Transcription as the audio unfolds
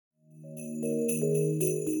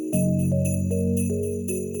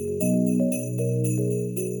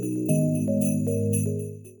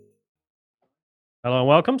Hello and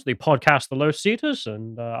welcome to the podcast, The Lotus Eaters,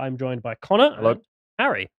 and I'm joined by Connor Hello. and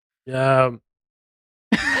Harry. Yeah.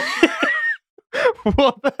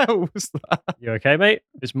 What the hell was that? You okay, mate?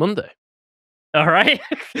 It's Monday. All right.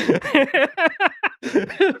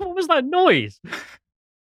 What was that noise?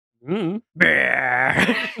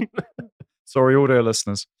 Sorry, audio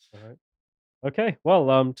listeners. All right. Okay,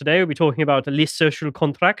 well, today we'll be talking about le social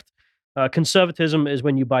contract. Conservatism is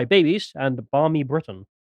when you buy babies, and balmy Britain,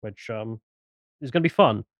 which is going to be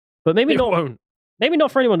fun, but maybe It not. won't. Maybe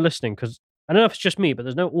not for anyone listening, because I don't know if it's just me, but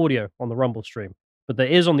there's no audio on the Rumble stream, but there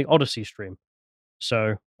is on the Odyssey stream.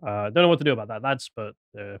 So don't know what to do about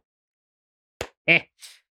that.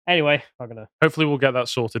 Anyway, I'm gonna. Hopefully, we'll get that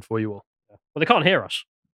sorted for you all. Well, they can't hear us.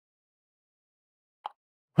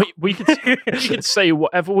 We could say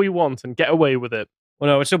whatever we want and get away with it. Well,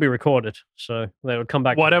 no, it'll still be recorded, so they would come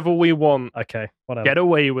back. Whatever we want. Okay, whatever. Get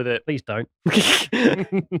away with it. Please don't.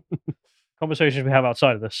 Conversations we have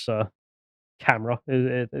outside of this camera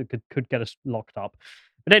it could get us locked up.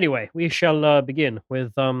 But anyway, we shall begin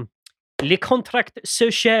with le contrat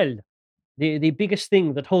social, the biggest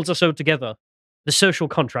thing that holds us all together, the social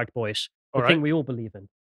contract, boys. The thing we all believe in.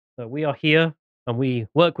 So we are here and we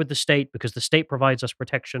work with the state because the state provides us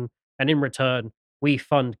protection, and in return, we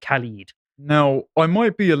fund Khalid. Now, I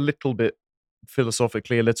might be a little bit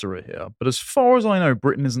philosophically illiterate here, but as far as I know,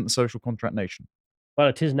 Britain isn't the social contract nation. Well,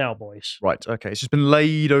 it is now, boys. Right, okay. It's just been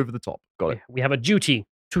laid over the top. Got it. We have a duty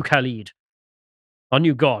to Khalid, our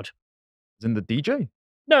new god. Is in the DJ?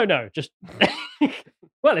 No, just...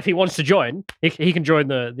 Well, if he wants to join, he can join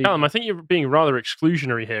the... Callum, I think you're being rather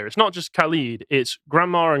exclusionary here. It's not just Khalid, it's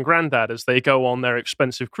grandma and granddad as they go on their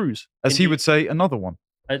expensive cruise. As he would say, another one.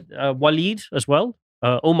 Walid as well.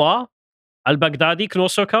 Omar. Al-Baghdadi can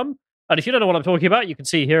also come. And if you don't know what I'm talking about, you can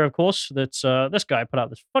see here, of course, that this guy put out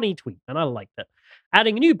this funny tweet, and I liked it.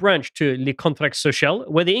 Adding a new branch to Le Contrat Social,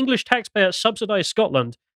 where the English taxpayer subsidise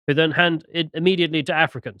Scotland, who then hand it immediately to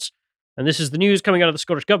Africans. And this is the news coming out of the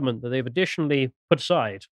Scottish government that they've additionally put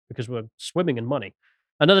aside, because we're swimming in money,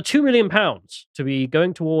 another £2 million to be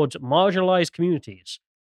going towards marginalised communities.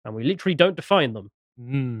 And we literally don't define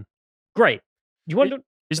them. Great. Do you want to...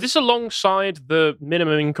 Is this alongside the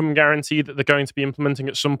minimum income guarantee that they're going to be implementing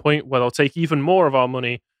at some point, where they'll take even more of our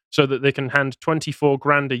money so that they can hand 24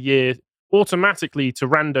 grand a year automatically to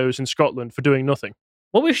randos in Scotland for doing nothing?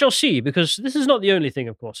 Well, we shall see, because this is not the only thing,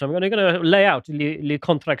 of course. I'm going to lay out le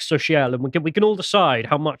contrat social, and we can all decide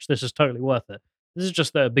how much this is totally worth it. This is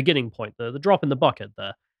just the beginning point, the drop in the bucket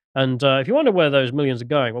there. And if you wonder where those millions are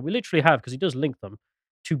going, well, we literally have, because he does link them,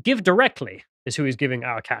 to Give Directly is who he's giving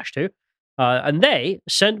our cash to. And they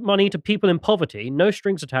send money to people in poverty, no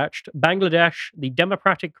strings attached, Bangladesh, the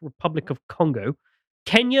Democratic Republic of Congo,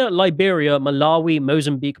 Kenya, Liberia, Malawi,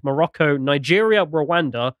 Mozambique, Morocco, Nigeria,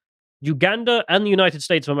 Rwanda, Uganda, and the United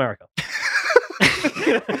States of America.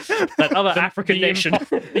 That other African nation.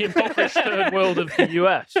 The impoverished third world of the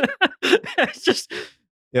US. It's just...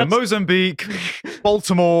 Yeah, Mozambique,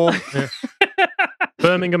 Baltimore.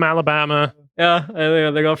 Birmingham, Alabama. Yeah,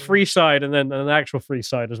 they got a free side and then an actual free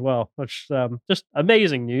side as well, which just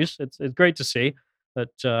amazing news. It's great to see that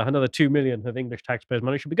another 2 million of English taxpayers'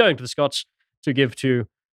 money should be going to the Scots to give to,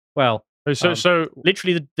 well, So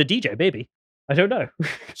literally the DJ baby. I don't know.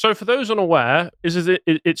 So for those unaware,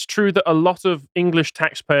 it's true that a lot of English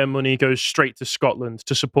taxpayer money goes straight to Scotland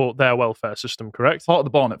to support their welfare system, correct? Part of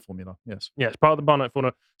the Barnett formula, yes. Yes, part of the Barnett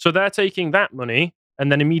formula. So they're taking that money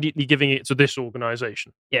and then immediately giving it to this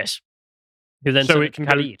organisation. Yes. Who then So sent it it can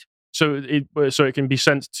to Khalid. So it can be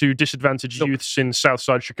sent to disadvantaged youths in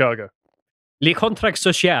Southside Chicago. Le contrat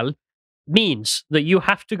social means that you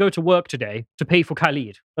have to go to work today to pay for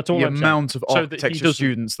Khalid. That's all The I'm saying. amount of So that he architecture doesn't-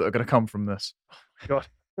 students that are going to come from this. God.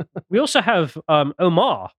 We also have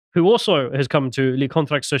Omar, who also has come to Le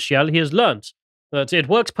Contrat Social. He has learned that it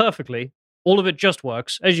works perfectly. All of it just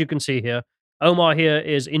works. As you can see here, Omar here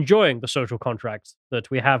is enjoying the social contract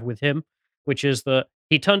that we have with him, which is that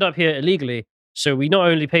he turned up here illegally. So we not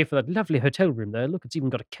only pay for that lovely hotel room there, look, it's even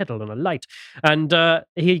got a kettle and a light, and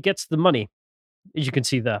he gets the money, as you can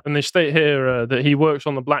see there. And they state here that he works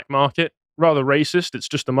on the black market. Rather racist. It's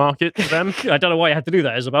just a market to them. I don't know why you had to do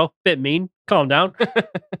that, Isabel. Bit mean. Calm down.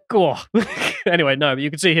 Go on. Anyway, no, but you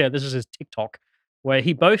can see here, this is his TikTok, where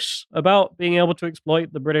he boasts about being able to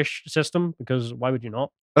exploit the British system, because why would you not?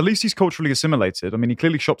 At least he's culturally assimilated. I mean, he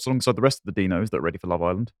clearly shops alongside the rest of the Dinos that are ready for Love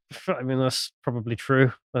Island. I mean, that's probably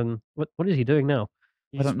true. And what is he doing now?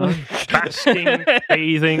 I don't know. Basking,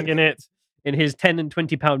 bathing in it. In his 10 and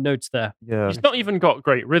 20 pound notes there. Yeah. He's not even got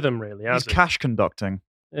great rhythm, really, has He's he? cash conducting.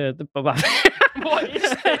 What What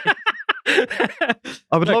is this?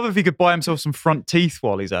 I would love if he could buy himself some front teeth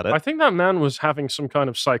while he's at it. I think that man was having some kind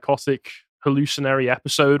of psychotic hallucinatory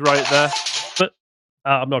episode right there. But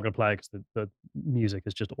I'm not going to play it because the music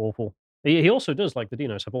is just awful. He also does, like the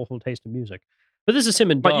Dinos, have awful taste in music. But this is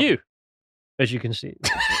him in Like Derby, you. as you can see.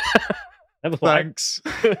 Never thought I'd- Thanks.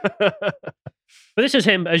 But this is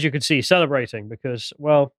him, as you can see, celebrating because,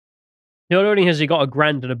 well, not only has he got a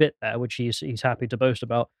grand and a bit there, which he's happy to boast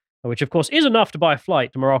about, which of course is enough to buy a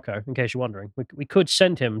flight to Morocco, in case you're wondering. We could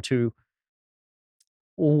send him to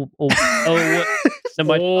Zazati.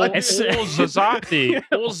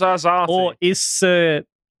 Or is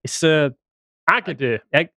Agadir.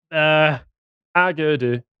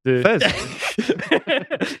 Agadir. Fez.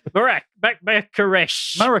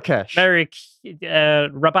 Marrakesh. Marrakesh.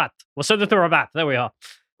 Rabat. We'll send it to Rabat. There we are.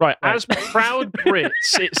 Right, as proud Brits,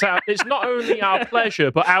 it's not only our pleasure,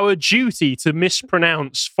 but our duty to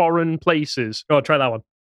mispronounce foreign places. Go on, try that one.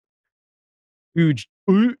 Uja.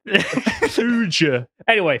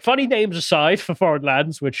 Anyway, funny names aside for foreign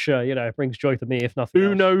lands, which, brings joy to me, if nothing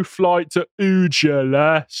else. Uno flight to Uja,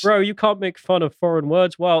 lass. Bro, you can't make fun of foreign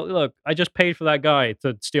words. Well, look, I just paid for that guy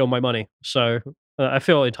to steal my money, so I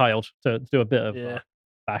feel entitled to do a bit of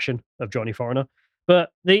fashion of Johnny Foreigner.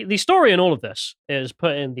 But the story in all of this is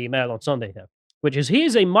put in the Mail on Sunday here, which is he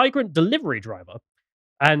is a migrant delivery driver,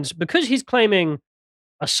 and because he's claiming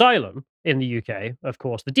asylum in the UK, of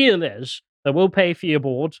course, the deal is that we'll pay for your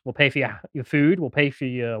board, we'll pay for your food, we'll pay for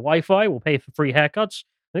your Wi-Fi, we'll pay for free haircuts.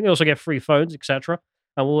 I think they also get free phones, etc.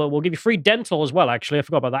 And we'll give you free dental as well, actually. I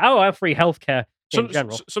forgot about that. Oh, I have free healthcare in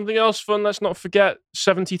general. Something else fun, let's not forget,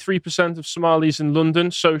 73% of Somalis in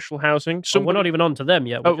London, social housing. We're not even on to them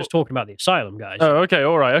yet. We're just talking about the asylum, guys. Oh, okay,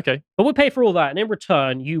 all right, okay. But we'll pay for all that, and in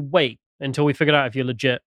return, you wait until we figure out if you're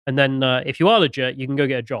legit. And then if you are legit, you can go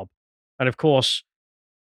get a job. And of course,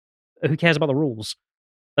 who cares about the rules?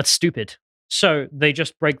 That's stupid. So they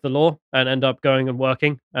just break the law and end up going and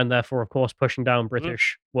working, and therefore, of course, pushing down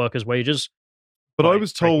British workers' wages. But I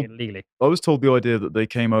was told illegally. I was told the idea that they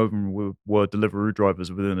came over and were Deliveroo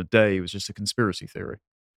drivers within a day was just a conspiracy theory.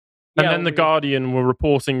 And then The Guardian were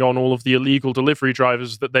reporting on all of the illegal delivery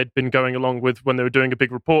drivers that they'd been going along with when they were doing a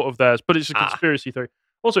big report of theirs. But it's a conspiracy theory.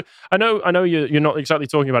 Also, I know you're not exactly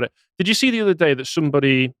talking about it. Did you see the other day that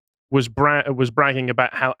somebody was bragging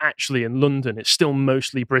about how actually in London it's still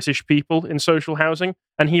mostly British people in social housing,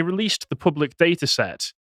 and he released the public data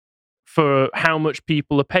set for how much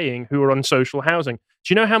people are paying who are on social housing.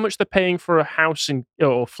 Do you know how much they're paying for a house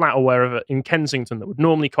or flat or wherever in Kensington that would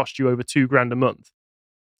normally cost you over $2,000 a month?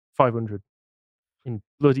 500 in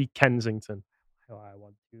bloody Kensington. I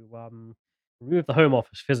want to remove the Home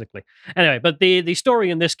Office physically. Anyway, but the story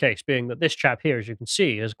in this case being that this chap here, as you can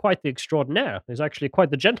see, is quite the extraordinaire. He's actually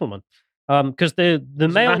quite the gentleman. Because the Mail,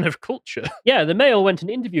 man of culture. Yeah, the Mail went and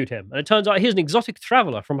interviewed him, and it turns out he's an exotic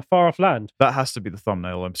traveller from a far-off land. That has to be the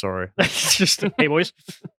thumbnail. I'm sorry. Just hey boys.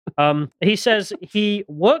 He says he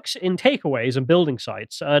works in takeaways and building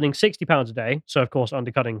sites, earning £60 a day. So of course,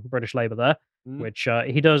 undercutting British labour there, which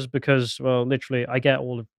he does because, well, literally, I get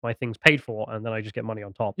all of my things paid for, and then I just get money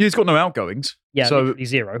on top. Yeah, he's got no outgoings. Yeah, so literally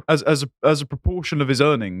zero. As a proportion of his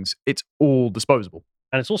earnings, it's all disposable,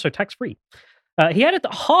 and it's also tax-free. He added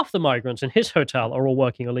that half the migrants in his hotel are all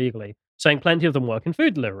working illegally, saying plenty of them work in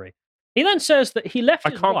food delivery. He then says that he left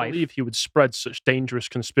his wife... I can't believe he would spread such dangerous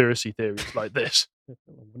conspiracy theories like this.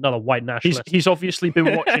 Another white nationalist. He's obviously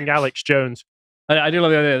been watching Alex Jones. I do love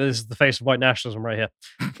the idea that this is the face of white nationalism right here.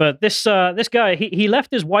 But this guy, he left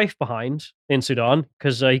his wife behind in Sudan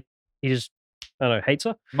because he just, I don't know, hates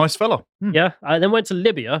her. Nice fella. Yeah. Then went to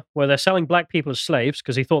Libya, where they're selling black people as slaves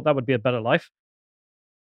because he thought that would be a better life.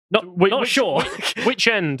 Not sure. Which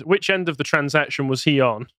end of the transaction was he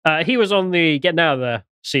on? He was on the getting out of there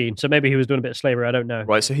scene, so maybe he was doing a bit of slavery. I don't know.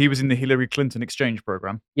 Right, so he was in the Hillary Clinton exchange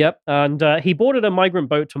program. Yep, and he boarded a migrant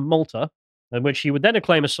boat to Malta, in which he would then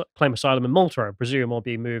claim asylum in Malta, I presume, or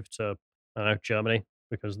be moved to, I don't know, Germany,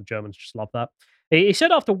 because the Germans just love that. He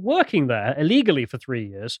said after working there illegally for 3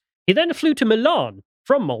 years, he then flew to Milan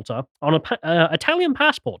from Malta on an Italian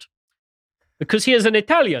passport. Because he is an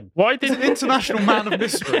Italian. Why did an international man of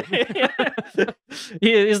mystery?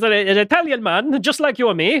 He is an Italian man, just like you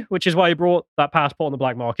and me, which is why he brought that passport on the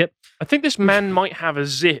black market. I think this man might have a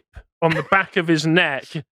zip on the back of his neck.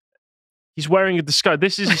 He's wearing a disguise.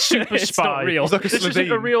 This is a super spy. It's not real. Like this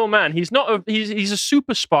isn't a real man. He's not. He's a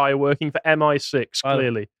super spy working for MI6.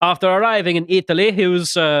 Clearly, after arriving in Italy, he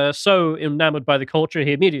was so enamored by the culture,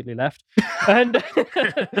 he immediately left, and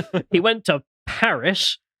he went to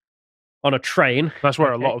Paris. on a train. That's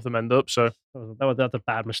where Okay. a lot of them end up. So That's a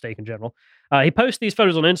bad mistake in general. He posts these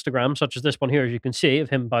photos on Instagram, such as this one here, as you can see, of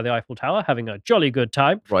him by the Eiffel Tower having a jolly good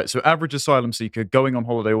time. Right, so average asylum seeker going on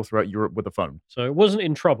holiday all throughout Europe with a phone. So it wasn't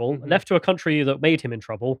in trouble. Mhm. Left to a country that made him in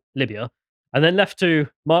trouble, Libya, and then left to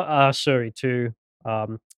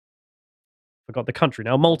forgot the country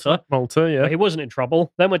now, Malta. Malta, yeah. Where he wasn't in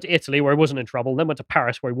trouble. Then went to Italy, where he wasn't in trouble. Then went to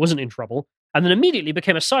Paris, where he wasn't in trouble, and then immediately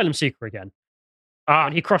became asylum seeker again.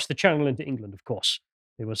 And he crossed the channel into England, of course.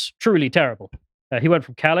 It was truly terrible. He went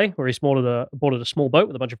from Calais, where he boarded a small boat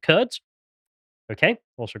with a bunch of Kurds. Okay,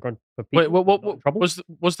 also gone for people Wait, what not in trouble.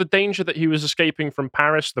 was the danger that he was escaping from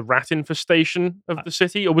Paris, the rat infestation of the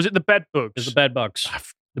city, or was it the bed bugs? It was the bed bugs.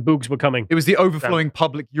 The boogs were coming. It was the overflowing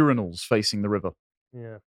public urinals facing the river.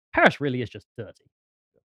 Yeah. Paris really is just dirty.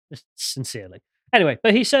 Just sincerely. Anyway,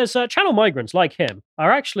 but he says channel migrants like him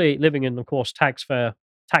are actually living in, of course,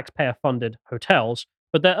 taxpayer-funded hotels,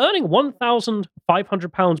 but they're earning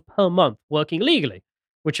 £1,500 per month working legally,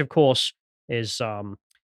 which, of course, is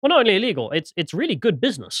well, not only illegal, it's really good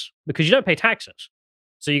business because you don't pay taxes,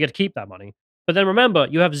 so you get to keep that money. But then remember,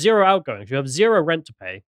 you have zero outgoings, you have zero rent to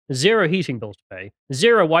pay, zero heating bills to pay,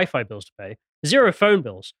 zero Wi-Fi bills to pay, zero phone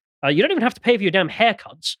bills. You don't even have to pay for your damn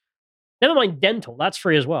haircuts. Never mind dental, that's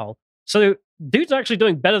free as well. So dude's actually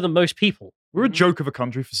doing better than most people. We're a joke of a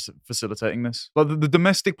country for facilitating this. Like the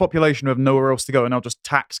domestic population who have nowhere else to go and now just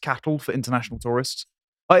tax cattle for international tourists.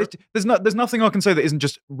 There's nothing I can say that isn't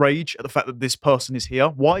just rage at the fact that this person is here.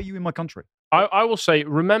 Why are you in my country? I will say,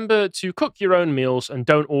 remember to cook your own meals and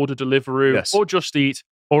don't order Deliveroo Yes. or Just Eat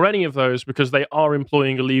or any of those because they are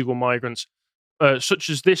employing illegal migrants, such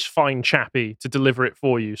as this fine chappie, to deliver it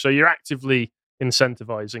for you. So you're actively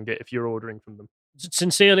incentivizing it if you're ordering from them.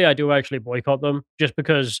 Sincerely, I do actually boycott them just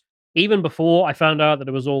because even before I found out that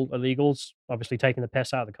it was all illegals, obviously taking the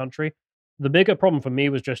piss out of the country, the bigger problem for me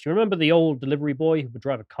was just, you remember the old delivery boy who would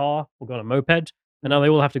drive a car or go on a moped, and now they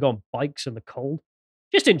all have to go on bikes in the cold?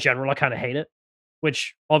 Just in general, I kind of hate it,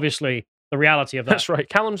 which obviously the reality of that. That's right.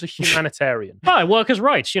 Callum's a humanitarian. Workers'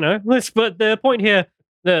 rights, you know. But the point here,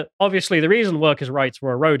 that obviously the reason workers' rights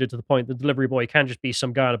were eroded to the point that the delivery boy can just be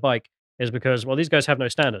some guy on a bike is because, well, these guys have no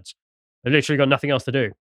standards. They've literally got nothing else to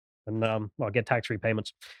do. And, get tax-free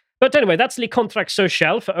payments. But anyway, that's le contrat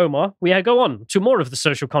social for Omar. We go on to more of the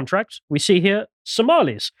social contract. We see here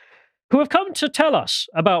Somalis, who have come to tell us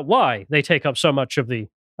about why they take up so much of the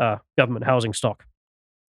government housing stock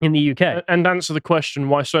in the UK. And answer the question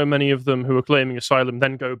why so many of them who are claiming asylum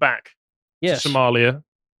then go back to Somalia.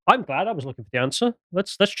 I'm glad I was looking for the answer.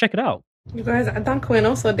 Let's check it out. You guys, I don't quit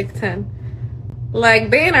also Dick 10.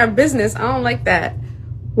 Like, they in our business. I don't like that.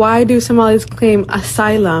 Why do Somalis claim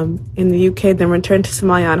asylum in the UK then return to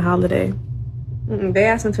Somalia on holiday? They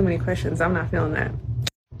asking too many questions. I'm not feeling that.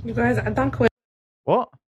 You guys, I don't quit. What?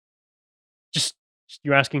 Just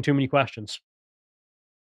you're asking too many questions.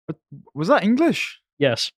 Was that English?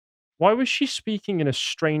 Yes. Why was she speaking in a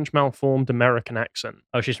strange, malformed American accent?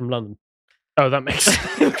 Oh, she's from London. Oh, that makes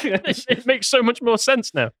it makes so much more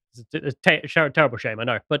sense now. It's a terrible shame, I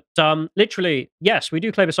know. But literally, yes, we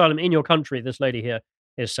do claim asylum in your country, this lady here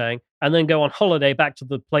is saying, and then go on holiday back to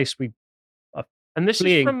the place we are And this is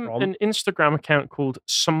fleeing from from. an Instagram account called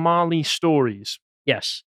Somali Stories.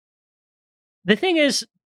 Yes. The thing is,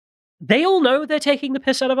 they all know they're taking the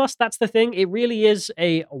piss out of us. That's the thing. It really is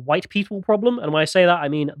a white people problem. And when I say that, I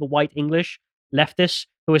mean the white English leftists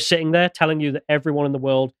who are sitting there telling you that everyone in the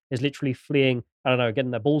world is literally fleeing, I don't know,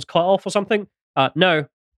 getting their balls cut off or something. No,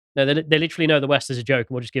 they literally know the West is a joke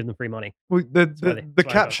and we'll just give them free money. Well, the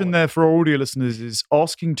caption there for our audio listeners is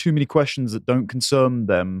asking too many questions that don't concern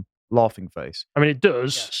them, laughing face. I mean, it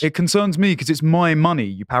does. Yes. It concerns me because it's my money,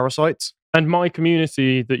 you parasites. And my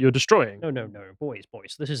community that you're destroying. No, boys.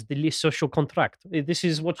 This is the social contract. This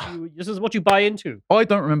is what you buy into. I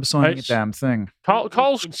don't remember signing a It's- damn thing.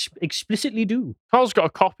 Carl's Explicitly do. got a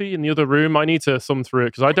copy in the other room. I need to thumb through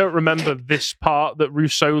it because I don't remember this part that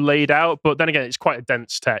Rousseau laid out. But then again, it's quite a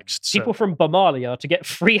dense text. So. People from Bamalia to get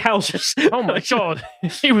free houses. Oh my god,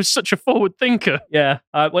 he was such a forward thinker. Yeah.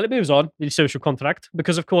 Well, it moves on, the social contract,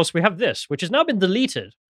 because of course we have this, which has now been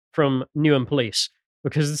deleted from Newham Police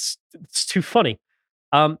because it's too funny.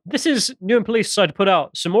 This is Newham Police decided to put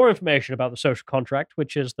out some more information about the social contract,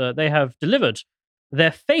 which is that they have delivered their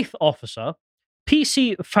faith officer,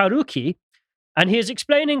 PC Faruqi, and he is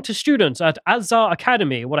explaining to students at Azhar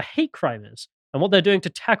Academy what a hate crime is and what they're doing to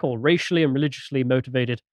tackle racially and religiously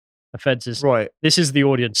motivated offenses. Right. This is the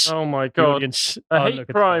audience. Oh my The god. audience. A Oh, hate look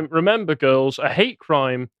at crime, that. remember girls, a hate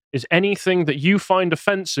crime is anything that you find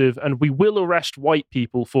offensive and we will arrest white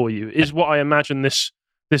people for you, is what I imagine this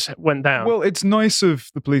this went down. Well, it's nice of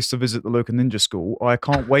the police to visit the local ninja school. I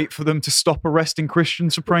can't wait for them to stop arresting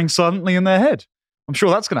Christians for praying silently in their head. I'm sure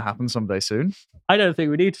that's going to happen someday soon. I don't think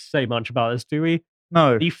we need to say much about this, do we?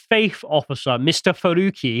 No. The faith officer, Mr.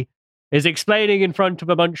 Faruqi, is explaining in front of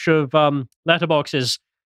a bunch of letterboxes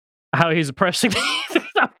how he's oppressing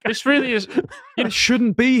This really is. It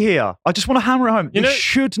shouldn't be here. I just want to hammer it home. It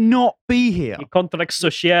should not be here. Contrat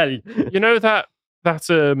social. You know that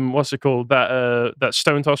what's it called? That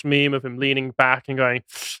stone toss meme of him leaning back and going,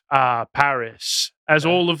 Paris, as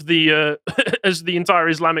all of the as the entire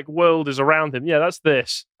Islamic world is around him. Yeah, that's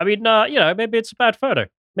this. I mean, maybe it's a bad photo.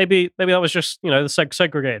 Maybe that was just the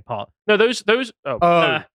segregated part. No, those. There's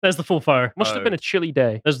the full photo. Must have been a chilly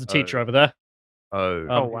day. There's the teacher over there.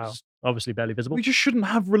 Oh wow. Obviously barely visible. We just shouldn't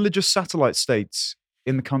have religious satellite states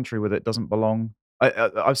in the country where it doesn't belong.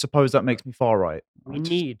 I suppose that makes me far right. We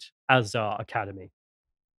need Azhar Academy.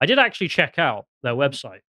 I did actually check out their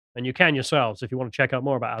website, and you can yourselves if you want to check out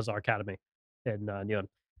more about Azhar Academy in Nyon.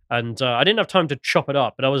 And I didn't have time to chop it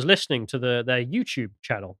up, but I was listening to their YouTube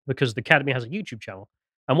channel because the Academy has a YouTube channel.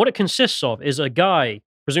 And what it consists of is a guy,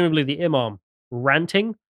 presumably the imam,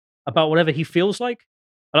 ranting about whatever he feels like.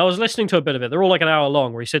 And I was listening to a bit of it. They're all like an hour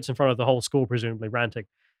long where he sits in front of the whole school, presumably ranting.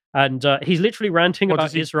 And he's literally ranting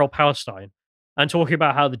about Israel-Palestine and talking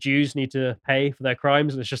about how the Jews need to pay for their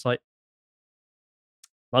crimes. And it's just like,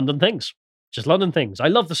 London things. Just London things. I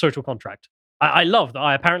love the social contract. I love that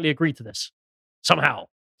I apparently agreed to this. Somehow.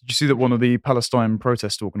 Did you see that one of the Palestine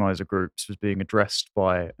protest organizer groups was being addressed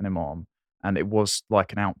by an imam? And it was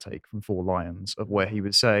like an outtake from Four Lions of where he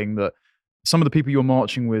was saying that some of the people you're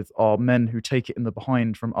marching with are men who take it in the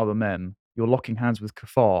behind from other men. You're locking hands with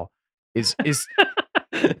kuffar. Is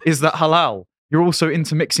that halal? You're also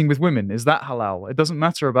intermixing with women. Is that halal? It doesn't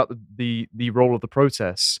matter about the role of the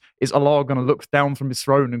protests. Is Allah going to look down from his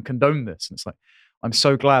throne and condone this? And it's like, I'm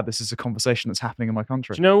so glad this is a conversation that's happening in my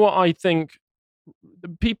country. Do you know what I think?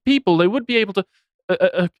 People, they would be able to...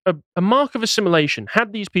 A mark of assimilation,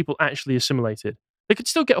 had these people actually assimilated, they could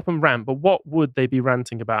still get up and rant, but what would they be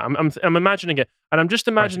ranting about? I'm imagining it, and I'm just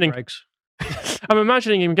imagining... I'm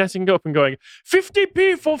imagining him getting up and going,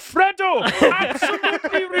 50p for Fredo!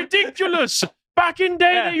 Absolutely ridiculous! Back in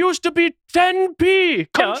day, there used to be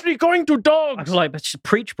 10p! Country going to dogs! I'm like, but just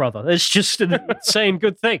preach, brother. It's just saying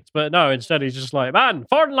good things. But no, instead he's just like, man,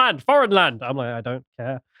 foreign land, foreign land. I'm like, I don't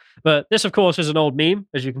care. But this, of course, is an old meme,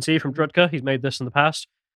 as you can see from Drudka. He's made this in the past.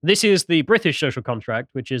 This is the British social contract,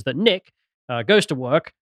 which is that Nick goes to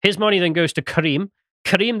work. His money then goes to Karim.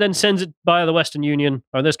 Karim then sends it via the Western Union.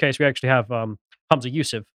 Or in this case, we actually have Hamza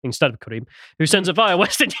Yusuf instead of Karim, who sends it via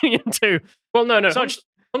Western Union too. Well, no.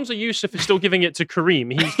 Hamza Yusuf is still giving it to Karim.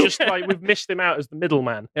 He's just like, we've missed him out as the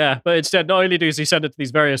middleman. Yeah, but instead, not only does he send it to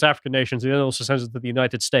these various African nations, he then also sends it to the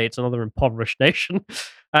United States, another impoverished nation.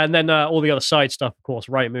 And then all the other side stuff, of course,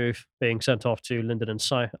 Right Move being sent off to Lyndon and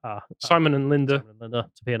Simon and Linda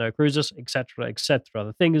to P&O Cruises, etc., etc.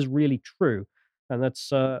 The thing is really true. And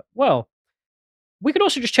that's, we could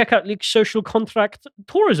also just check out the Social Contract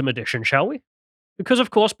Tourism Edition, shall we? Because, of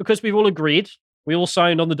course, because we've all agreed, we all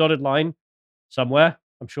signed on the dotted line somewhere,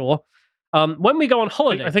 I'm sure. When we go on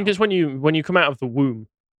holiday... I think it's when you come out of the womb.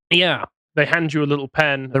 Yeah. They hand you a little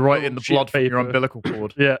pen. They write in the blood from your umbilical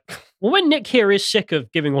cord. Yeah. Well, when Nick here is sick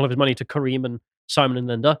of giving all of his money to Kareem and Simon and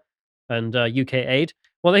Linda and UK Aid,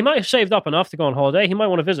 well, they might have saved up enough to go on holiday. He might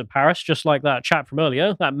want to visit Paris, just like that chap from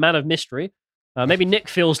earlier, that man of mystery. Maybe Nick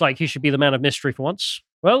feels like he should be the man of mystery for once.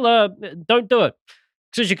 Well, don't do it.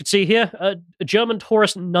 Because as you can see here, a German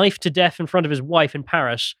tourist knifed to death in front of his wife in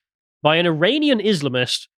Paris by an Iranian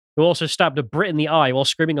Islamist who also stabbed a Brit in the eye while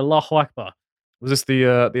screaming Allahu Akbar. Was this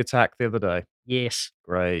the attack the other day? Yes.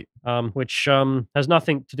 Great. Which has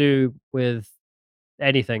nothing to do with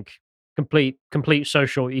anything. Complete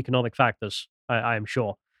social economic factors, I am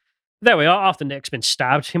sure. There we are. After Nick's been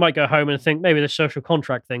stabbed, he might go home and think maybe the social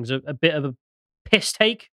contract thing's a bit of a piss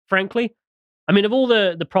take, frankly. I mean, of all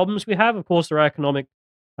the problems we have, of course, there are economic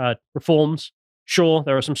reforms. Sure,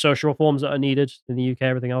 there are some social reforms that are needed in the UK,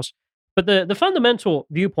 everything else. But the fundamental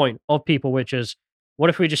viewpoint of people, which is, what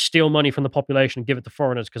if we just steal money from the population and give it to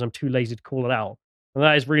foreigners because I'm too lazy to call it out? And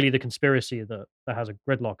that is really the conspiracy that has a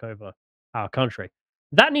gridlock over our country.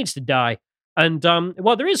 That needs to die. And,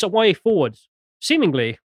 well, there is a way forward,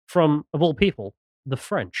 seemingly, from, of all people, the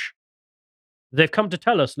French. They've come to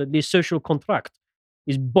tell us that the social contract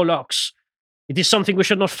is bollocks. It is something we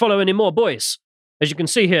should not follow anymore, boys. As you can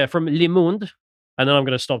see here from Le Monde, and then I'm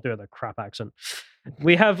going to stop doing the crap accent.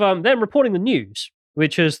 We have them reporting the news,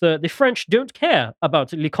 which is that the French don't care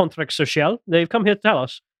about le contrat social. They've come here to tell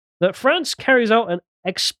us that France carries out an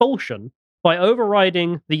expulsion by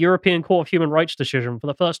overriding the European Court of Human Rights decision for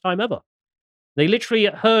the first time ever. They literally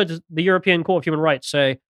heard the European Court of Human Rights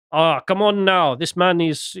say, come on now, this man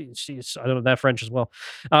is I don't know, they're French as well.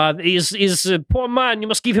 He's a poor man, you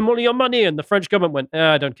must give him all your money. And the French government went,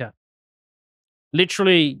 I don't care.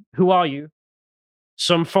 Literally, who are you?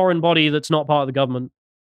 Some foreign body that's not part of the government.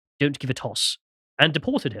 Don't give a toss. And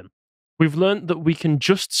deported him. We've learned that we can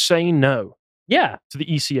just say no Yeah. to the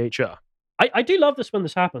ECHR. I do love this when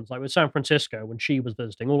this happens, like with San Francisco, when she was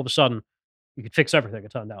visiting, all of a sudden, you could fix everything,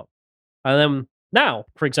 it turned out. And then now,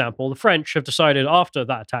 for example, the French have decided after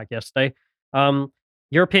that attack yesterday,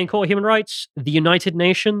 European Court of Human Rights, the United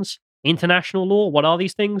Nations, international law, what are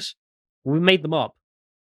these things? We made them up.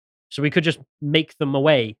 So we could just make them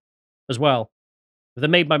away as well. If they're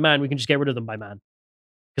made by man, we can just get rid of them by man.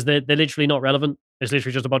 Because they're literally not relevant. It's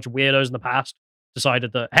literally just a bunch of weirdos in the past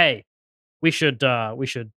decided that, hey, we should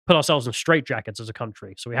put ourselves in straitjackets as a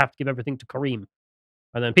country. So we have to give everything to Kareem.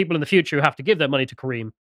 And then people in the future who have to give their money to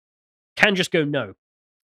Kareem can just go no.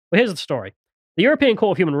 Well, here's the story. The European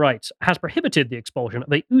Court of Human Rights has prohibited the expulsion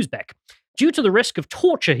of a Uzbek due to the risk of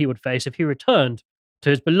torture he would face if he returned to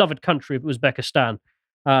his beloved country of Uzbekistan.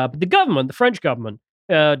 But the government, the French government,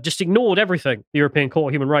 just ignored everything the European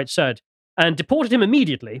Court of Human Rights said and deported him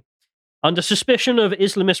immediately under suspicion of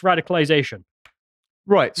Islamist radicalization.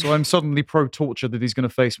 Right, so I'm suddenly pro-torture that he's going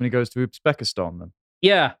to face when he goes to Uzbekistan then.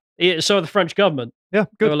 Yeah, so the French government. Yeah,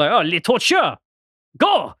 They good. were like, les torture,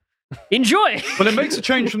 go, enjoy. Well, it makes a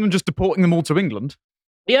change from them just deporting them all to England.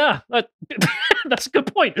 Yeah, that's a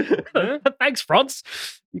good point. Thanks, France.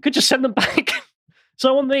 You could just send them back.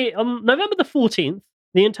 So on November the 14th,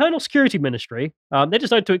 the Internal Security Ministry, they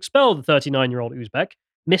decided to expel the 39-year-old Uzbek,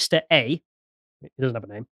 Mr. A. He doesn't have a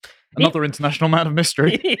name. Another international man of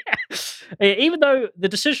mystery. Yeah. Even though the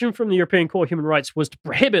decision from the European Court of Human Rights was to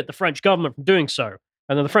prohibit the French government from doing so,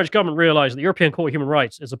 and then the French government realized that the European Court of Human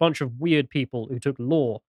Rights is a bunch of weird people who took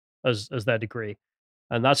law as their degree,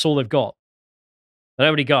 and that's all they've got. They don't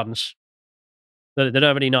have any guns. They don't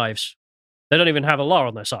have any knives. They don't even have a law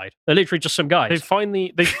on their side. They're literally just some guys.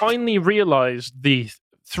 They finally realized the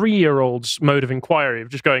 3-year-old's mode of inquiry of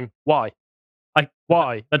just going, why?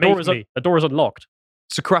 Why? The door is unlocked.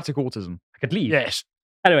 Socratic autism. I could leave. Yes.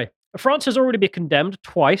 Anyway, France has already been condemned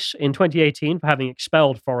twice in 2018 for having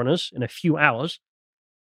expelled foreigners in a few hours.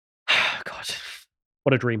 God,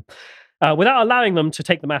 what a dream. Without allowing them to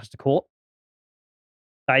take the matter to court.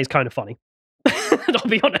 That is kind of funny. I'll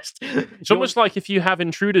be honest. It's almost like if you have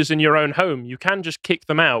intruders in your own home, you can just kick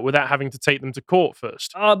them out without having to take them to court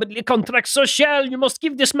first. But le contrat social, you must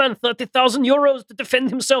give this man 30,000 euros to defend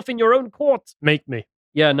himself in your own court. Make me.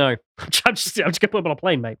 Yeah, no. I'm just going to put him on a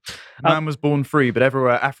plane, mate. Man was born free, but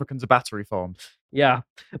everywhere Africans are battery farmed. Yeah.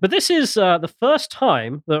 But this is the first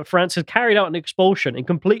time that France has carried out an expulsion in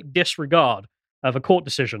complete disregard of a court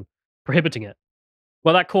decision prohibiting it.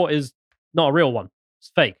 Well, that court is not a real one.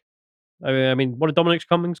 It's fake. I mean, what did Dominic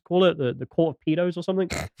Cummings call it? The Court of Pedos or something?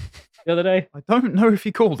 The other day? I don't know if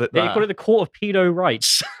he called it that. Yeah, he called it the Court of Pedo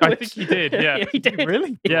Rights. I think he did, yeah. Yeah, he did.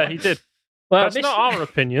 Really? Yeah, he did. Well, That's not our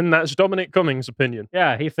opinion. That's Dominic Cummings' opinion.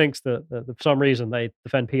 Yeah, he thinks that for some reason they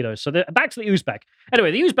defend pedos. So back to the Uzbek.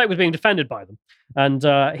 Anyway, the Uzbek was being defended by them.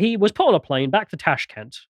 And he was put on a plane back to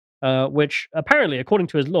Tashkent, which apparently, according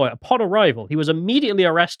to his lawyer, upon arrival, he was immediately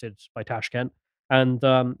arrested by Tashkent. And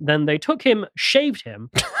then they took him, shaved him,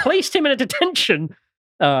 placed him in a detention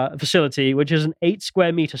facility, which is an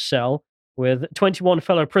 8-square-meter cell with 21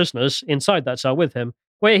 fellow prisoners inside that cell with him,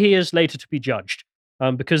 where he is later to be judged.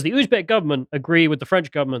 Because the Uzbek government agree with the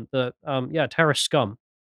French government that, terrorist scum.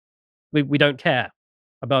 We don't care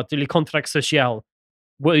about le contrat social.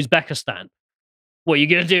 Uzbekistan. What are you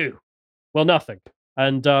going to do? Well, nothing.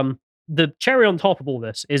 And the cherry on top of all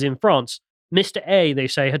this is in France, Mr. A, they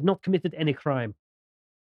say, had not committed any crime.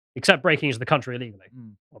 Except breaking into the country illegally,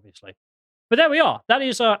 obviously. But there we are. That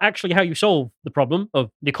is actually how you solve the problem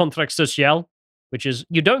of le contrat social, which is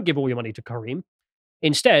you don't give all your money to Kareem.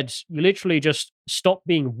 Instead, you literally just stop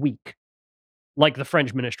being weak, like the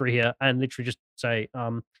French ministry here, and literally just say,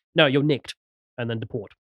 no, you're nicked, and then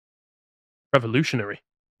deport. Revolutionary.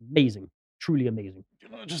 Amazing. Truly amazing. Do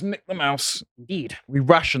not just nick the mouse. Indeed. We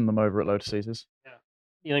ration them over at Lotus Eaters.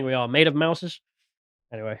 You think we are made of mouses?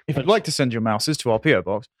 Anyway. If you'd like to send your mouses to our PO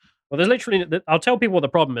box. Well, there's literally, I'll tell people what the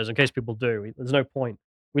problem is in case people do. There's no point.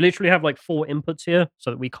 We literally have like 4 inputs here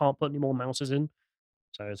so that we can't put any more mouses in.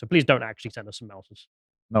 So please don't actually send us some mouses.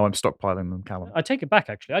 No, I'm stockpiling them, Callum. I take it back,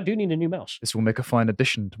 actually. I do need a new mouse. This will make a fine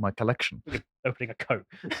addition to my collection. Opening a coat.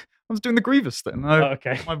 I was doing the Grievous thing. No, Oh,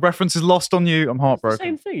 okay. my reference is lost on you. I'm It's the heartbroken.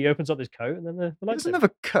 same thing. He opens up his coat and then the He lights doesn't in.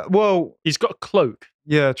 have a well, He's got a cloak.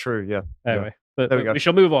 yeah, true, yeah. Anyway, but There we go. we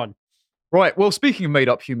shall move on. Right. Well, speaking of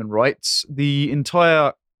made-up human rights, the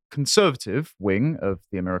entire conservative wing of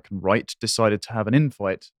the American right decided to have an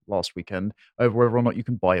infight last weekend over whether or not you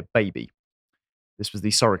can buy a baby. This was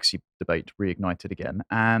the surrogacy debate reignited again,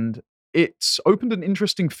 and it's opened an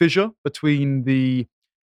interesting fissure between the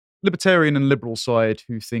libertarian and liberal side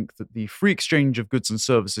who think that the free exchange of goods and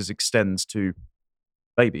services extends to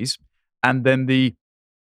babies, and then the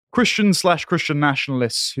Christian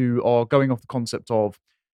nationalists who are going off the concept of,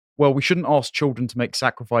 well, we shouldn't ask children to make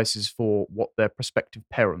sacrifices for what their prospective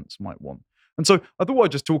parents might want. And so I thought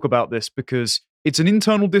I'd just talk about this because it's an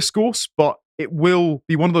internal discourse, but it will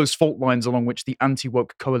be one of those fault lines along which the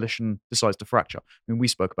anti-woke coalition decides to fracture. I mean, we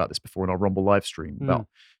spoke about this before in our Rumble live stream about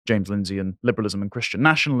James Lindsay and liberalism and Christian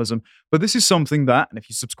nationalism. But this is something that, and if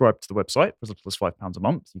you subscribe to the website for as little as £5 a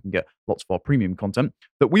month, you can get lots of our premium content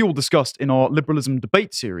that we all discussed in our liberalism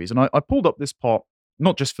debate series. And I pulled up this part,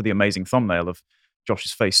 not just for the amazing thumbnail of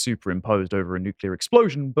Josh's face superimposed over a nuclear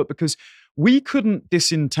explosion, but because we couldn't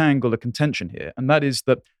disentangle a contention here, and that is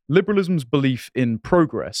that liberalism's belief in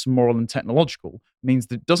progress, moral and technological, means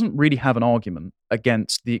that it doesn't really have an argument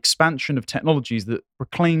against the expansion of technologies that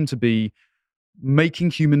proclaim to be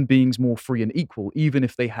making human beings more free and equal, even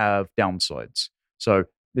if they have downsides. So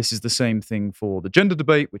this is the same thing for the gender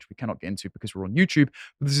debate, which we cannot get into because we're on YouTube,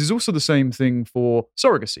 but this is also the same thing for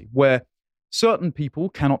surrogacy, where certain people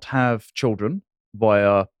cannot have children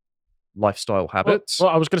via lifestyle habits. Well,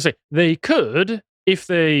 I was going to say they could if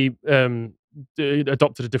they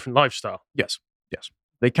adopted a different lifestyle. Yes.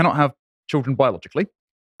 They cannot have children biologically,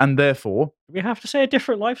 and therefore, Do we have to say a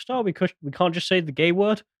different lifestyle because we can't just say the gay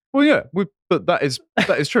word? well, yeah, but that is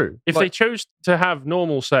true. If they chose to have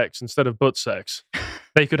normal sex instead of butt sex,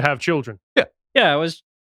 they could have children. Yeah,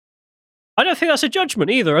 I don't think that's a judgment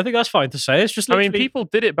either. I think that's fine to say. It's just I mean, literally- people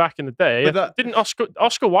did it back in the day. But Didn't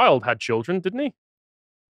Oscar Wilde had children, didn't he?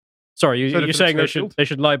 Sorry, So did you're Philip saying Schofield? they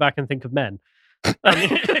should lie back and think of men. I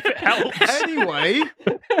mean, if it helps. Anyway,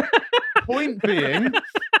 point being,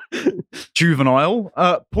 juvenile.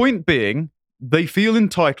 Point being, they feel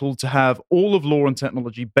entitled to have all of law and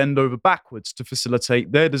technology bend over backwards to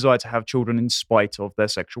facilitate their desire to have children in spite of their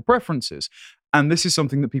sexual preferences. And this is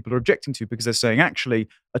something that people are objecting to because they're saying, actually,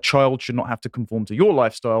 a child should not have to conform to your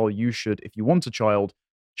lifestyle. You should, if you want a child,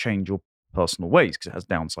 change your personal ways because it has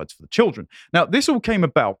downsides for the children. Now, this all came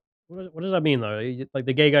about. What does that mean, though? Like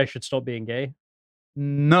the gay guy should stop being gay?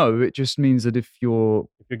 No, it just means that if you're,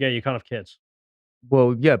 If you're gay, you can't have kids.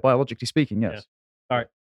 well, yeah, biologically speaking, yes.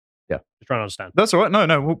 Just trying to understand. That's all right.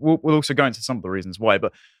 No, we'll also go into some of the reasons why.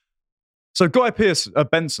 But so Guy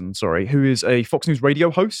Benson, who is a Fox News radio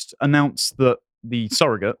host, announced that the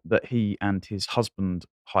surrogate that he and his husband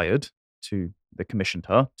hired they commissioned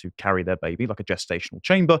her to carry their baby, like a gestational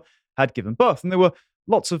chamber, had given birth. And there were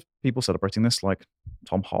lots of people celebrating this, like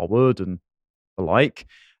Tom Harwood and the like.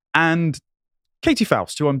 And Katie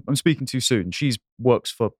Faust, who I'm speaking to soon, she works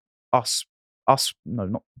for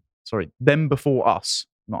Them Before Us,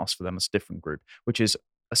 not Us for Them, it's a different group, which is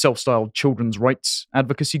a self-styled children's rights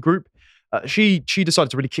advocacy group. She decided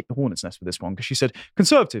to really kick the hornet's nest with this one because she said,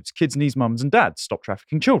 conservatives, kids need mums and dads, stop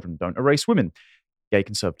trafficking children, don't erase women. Gay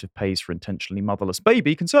conservative pays for intentionally motherless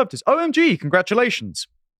baby. Conservatives, OMG, congratulations.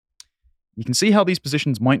 You can see how these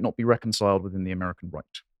positions might not be reconciled within the American right.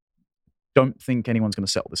 Don't think anyone's going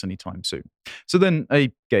to settle this anytime soon. So then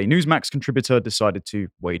a gay Newsmax contributor decided to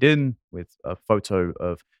wade in with a photo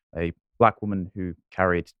of a black woman who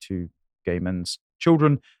carried two gay men's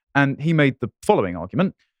children, and he made the following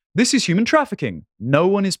argument. This is human trafficking. No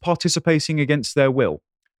one is participating against their will.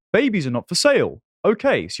 Babies are not for sale.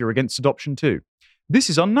 Okay, so you're against adoption too. This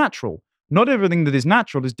is unnatural. Not everything that is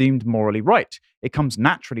natural is deemed morally right. It comes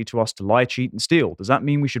naturally to us to lie, cheat, and steal. Does that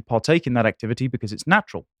mean we should partake in that activity because it's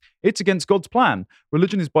natural? It's against God's plan.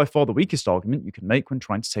 Religion is by far the weakest argument you can make when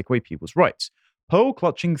trying to take away people's rights.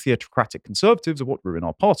 Pearl-clutching theocratic conservatives are what ruin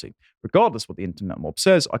our party. Regardless what the internet mob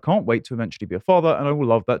says, I can't wait to eventually be a father, and I will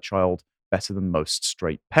love that child better than most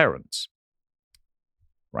straight parents.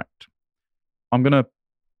 Right. I'm going to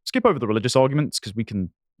skip over the religious arguments because we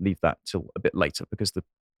can leave that till a bit later because the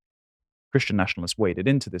Christian nationalists waded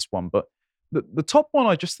into this one. But the top one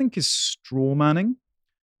I just think is straw manning.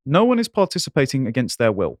 No one is participating against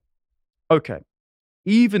their will. Okay.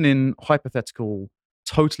 Even in hypothetical,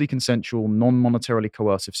 totally consensual, non-monetarily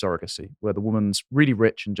coercive surrogacy, where the woman's really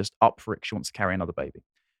rich and just up for it, she wants to carry another baby.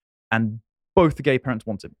 And both the gay parents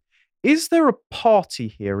want it. Is there a party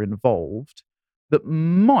here involved that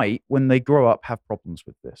might, when they grow up, have problems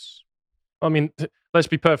with this? I mean, let's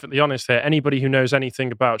be perfectly honest here. Anybody who knows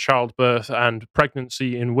anything about childbirth and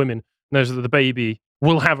pregnancy in women knows that the baby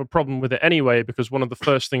will have a problem with it anyway, because one of the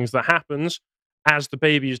first things that happens as the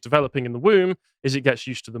baby is developing in the womb is it gets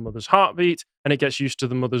used to the mother's heartbeat and it gets used to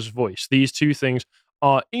the mother's voice. These two things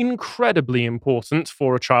are incredibly important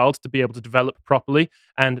for a child to be able to develop properly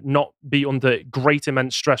and not be under great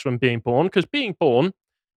immense stress when being born, because being born,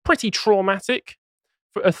 pretty traumatic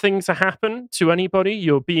for a thing to happen to anybody.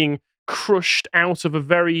 You're being crushed out of a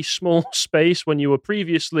very small space when you were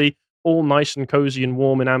previously all nice and cozy and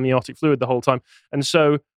warm in amniotic fluid the whole time. And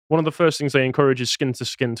so one of the first things they encourage is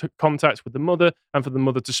skin-to-skin contact with the mother, and for the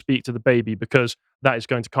mother to speak to the baby, because that is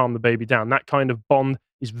going to calm the baby down. That kind of bond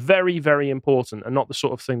is very, very important, and not the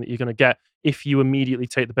sort of thing that you're going to get if you immediately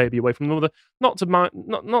take the baby away from the mother. Not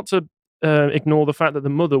to ignore the fact that the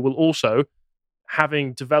mother will also,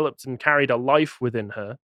 having developed and carried a life within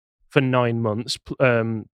her for 9 months,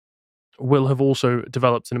 will have also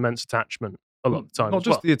developed an immense attachment a lot of the time. Not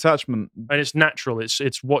just the attachment. And it's natural.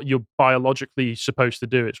 It's what you're biologically supposed to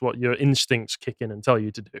do. It's what your instincts kick in and tell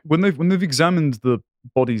you to do. When they've examined the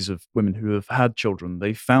bodies of women who have had children,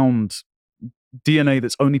 they found DNA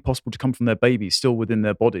that's only possible to come from their baby still within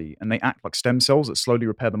their body, and they act like stem cells that slowly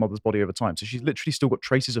repair the mother's body over time. So she's literally still got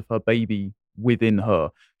traces of her baby within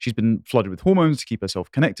her. She's been flooded with hormones to keep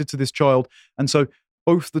herself connected to this child. And so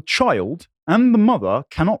both the child and the mother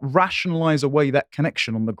cannot rationalize away that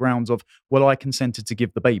connection on the grounds of, well, I consented to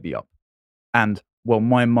give the baby up. And, well,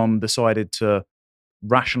 my mum decided to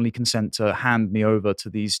rationally consent to hand me over to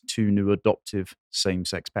these two new adoptive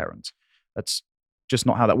same-sex parents. That's just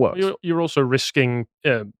not how that works. You're also risking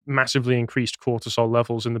massively increased cortisol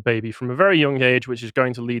levels in the baby from a very young age, which is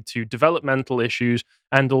going to lead to developmental issues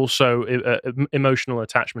and also emotional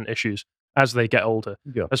attachment issues as they get older.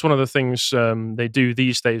 Yeah. That's one of the things they do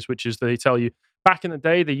these days, which is they tell you, back in the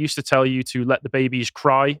day, they used to tell you to let the babies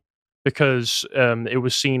cry because it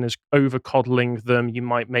was seen as over-coddling them. You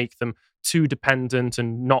might make them too dependent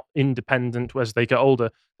and not independent as they get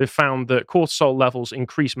older. They've found that cortisol levels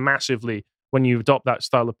increase massively when you adopt that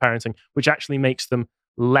style of parenting, which actually makes them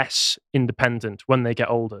less independent when they get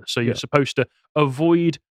older. So you're supposed to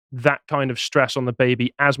avoid that kind of stress on the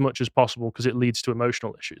baby as much as possible because it leads to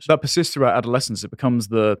emotional issues. That persists throughout adolescence. It becomes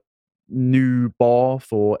the new bar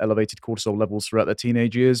for elevated cortisol levels throughout their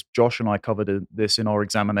teenage years. Josh and I covered this in our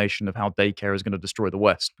examination of how daycare is going to destroy the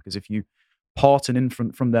West, because if you part an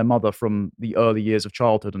infant from their mother from the early years of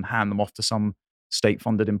childhood and hand them off to some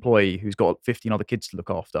state-funded employee who's got 15 other kids to look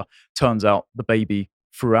after, turns out the baby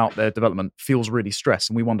throughout their development feels really stressed,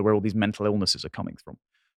 and we wonder where all these mental illnesses are coming from.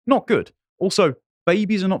 Not good. Also,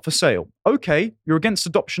 babies are not for sale. Okay, you're against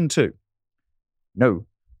adoption too. No,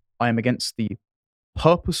 I am against the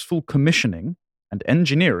purposeful commissioning and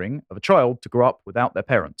engineering of a child to grow up without their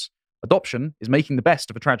parents. Adoption is making the best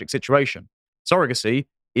of a tragic situation. Surrogacy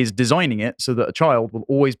is designing it so that a child will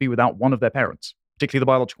always be without one of their parents, particularly the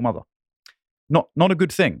biological mother. Not a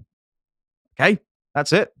good thing. Okay,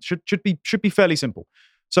 that's it. Should be fairly simple.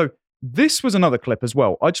 So this was another clip as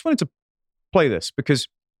well. I just wanted to play this because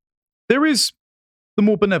there is the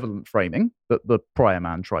more benevolent framing that the prior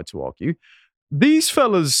man tried to argue. These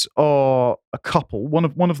fellas are a couple. One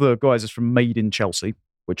of the guys is from Made in Chelsea,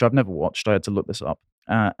 which I've never watched. I had to look this up.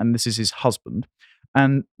 And this is his husband.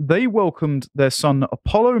 And they welcomed their son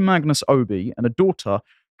Apollo Magnus Obi and a daughter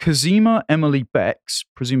Kazima Emily Bex,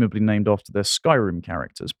 presumably named after their Skyrim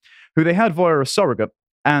characters, who they had via a surrogate,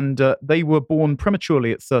 and they were born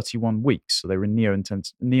prematurely at 31 weeks. So they were in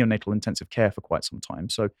neonatal intensive care for quite some time.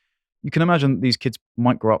 So you can imagine that these kids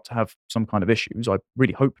might grow up to have some kind of issues. I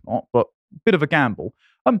really hope not, but a bit of a gamble.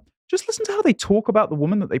 Just listen to how they talk about the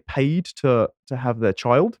woman that they paid to have their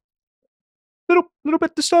child. Little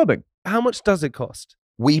bit disturbing. How much does it cost?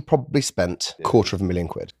 We probably spent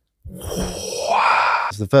 £250,000.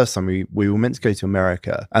 It's the first time we were meant to go to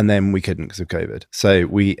America, and then we couldn't because of COVID. So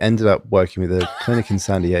we ended up working with a clinic in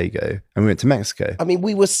San Diego, and we went to Mexico. I mean,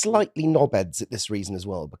 we were slightly knobheads at this reason as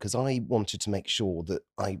well, because I wanted to make sure that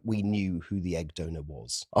we knew who the egg donor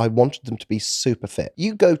was. I wanted them to be super fit.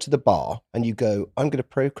 You go to the bar and you go, I'm going to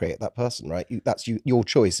procreate that person, right? That's your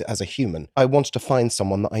choice as a human. I wanted to find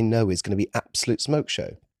someone that I know is going to be absolute smoke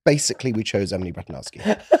show. Basically, we chose Emily Bratanowski.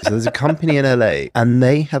 So there's a company in LA, and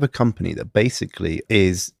they have a company that basically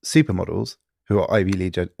is supermodels who are Ivy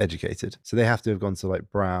League educated. So they have to have gone to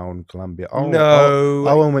like Brown, Columbia.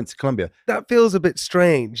 Owen went to Columbia. That feels a bit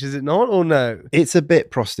strange, is it not? Or no? It's a bit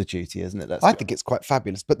prostitute-y, isn't it? I think it's quite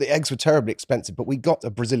fabulous, but the eggs were terribly expensive, but we got a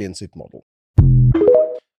Brazilian supermodel.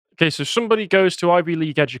 Okay, so somebody goes to Ivy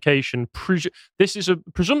League education. This is a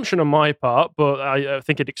presumption on my part, but I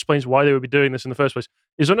think it explains why they would be doing this in the first place.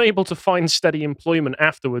 Is unable to find steady employment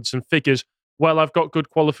afterwards and figures, well, I've got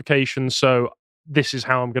good qualifications, so this is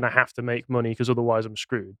how I'm going to have to make money because otherwise I'm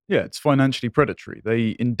screwed. Yeah, it's financially predatory.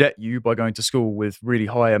 They indebt you by going to school with really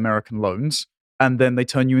high American loans, and then they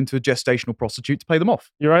turn you into a gestational prostitute to pay them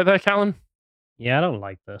off. You right there, Callum? Yeah, I don't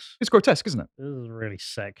like this. It's grotesque, isn't it? This is really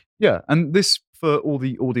sick. Yeah, and this, for all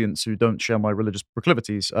the audience who don't share my religious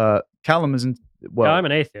proclivities, Callum isn't, well... Yeah, I'm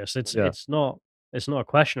an atheist. It's yeah. it's not a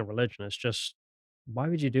question of religion. It's just, why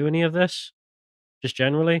would you do any of this? Just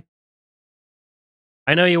generally?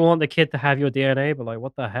 I know you want the kid to have your DNA, but like,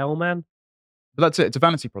 what the hell, man? But that's it. It's a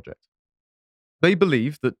vanity project. They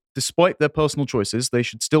believe that despite their personal choices, they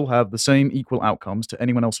should still have the same equal outcomes to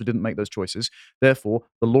anyone else who didn't make those choices. Therefore,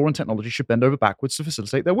 the law and technology should bend over backwards to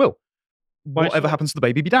facilitate their will. Well, Whatever happens to the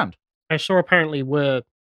baby, be damned. I saw apparently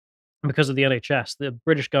because of the NHS, the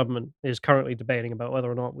British government is currently debating about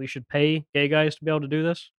whether or not we should pay gay guys to be able to do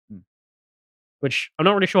this. Which I'm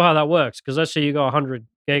not really sure how that works, because let's say you got 100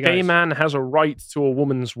 gay guys. Gay man has a right to a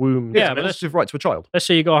woman's womb. Yeah, but let's right to a child. Let's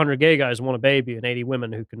say you got 100 gay guys and want a baby, and 80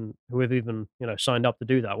 women who have even signed up to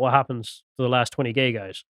do that. What happens to the last 20 gay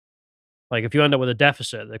guys? Like, if you end up with a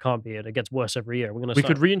deficit, there can't be it. It gets worse every year. We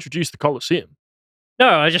could reintroduce the Colosseum. No,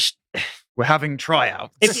 I just we're having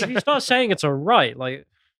tryouts. if you start saying it's a right, like,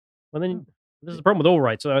 well, then this is the problem with all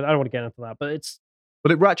rights. So I don't want to get into that, but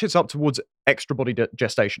it ratchets up towards extra body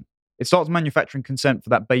gestation. It starts manufacturing consent for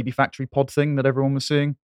that baby factory pod thing that everyone was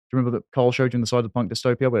seeing. Do you remember that Carl showed you in the Cyberpunk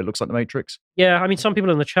dystopia where it looks like the Matrix? Yeah, I mean, some people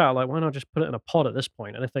in the chat are like, why not just put it in a pod at this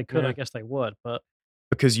point? And if they could, I guess they would, but...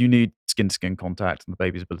 Because you need skin-to-skin contact and the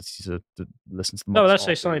baby's ability to listen to the No, mother's let's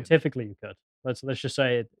say heartbeat. scientifically you could. Let's just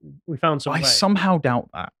say we found some I way. somehow doubt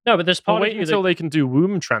that. No, but there's part wait of you until that... they can do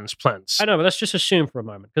womb transplants. I know, but let's just assume for a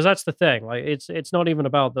moment, because that's the thing. Like, it's not even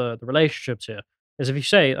about the relationships here. Is if you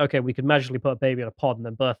say, okay, we could magically put a baby in a pod and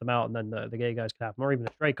then birth them out, and then the gay guys could have them, or even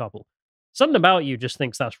a straight couple. Something about you just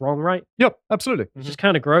thinks that's wrong, right? Yep, absolutely. It's just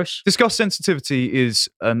kind of gross. Discuss sensitivity is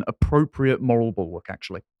an appropriate moral bulwark,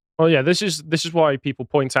 actually. Well, yeah, this is why people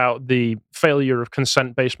point out the failure of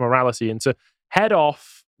consent-based morality, and to head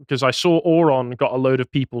off, because I saw Auron got a load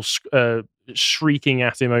of people shrieking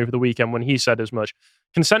at him over the weekend when he said as much.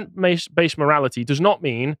 Consent-based morality does not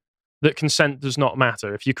mean that consent does not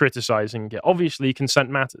matter if you're criticizing it. Obviously, consent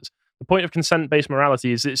matters. The point of consent-based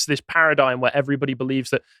morality is it's this paradigm where everybody believes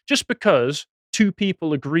that just because two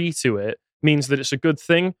people agree to it means that it's a good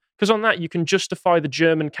thing, because on that you can justify the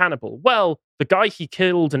German cannibal. Well, the guy he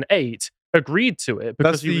killed and ate agreed to it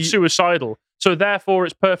because he was suicidal, so therefore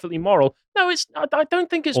it's perfectly moral. No, it's. I don't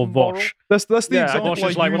think it's moral. Vosh. That's the example Vosh I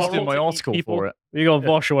is like used in my article people. for it. You got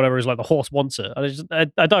Vosh or whatever is like the horse wants it.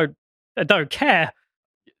 I don't care.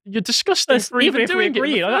 You're disgusting for even even if we doing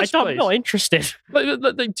agree. it in the first I'm place. not interested.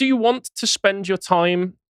 Like, do you want to spend your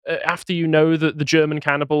time after you know that the German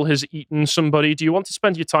cannibal has eaten somebody? Do you want to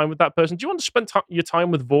spend your time with that person? Do you want to spend your time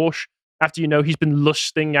with Vosh after you know he's been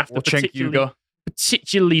lusting after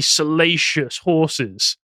particularly salacious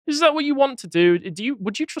horses? Is that what you want to do?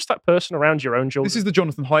 Would you trust that person around your own children? This is the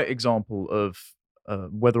Jonathan Haidt example of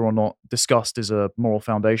whether or not disgust is a moral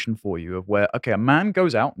foundation for you, of where, okay, a man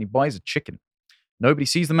goes out and he buys a chicken. Nobody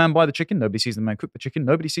sees the man buy the chicken. Nobody sees the man cook the chicken.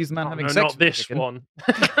 Nobody sees the man having sex not with this the chicken. one.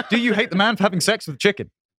 Do you hate the man for having sex with the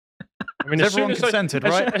chicken? I mean, Everyone consented,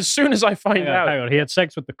 right? As soon as I find out. Hang on, he had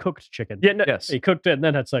sex with the cooked chicken. Yeah, no, Yes. He cooked it and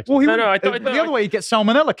then had sex. Well, with he it. the other way, he gets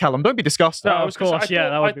salmonella, Callum. Don't be disgusted. No, of course,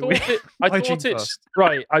 that would be weird. I Hygiene thought it's first.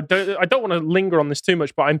 right. I don't want to linger on this too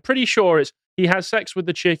much, but I'm pretty sure it's he has sex with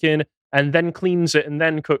the chicken and then cleans it and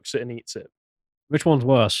then cooks it and eats it. Which one's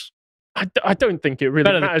worse? I don't think it really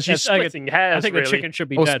Better matters. You're splitting hairs. I think really. the chicken should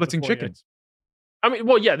be Or dead. splitting before you- chickens. I mean,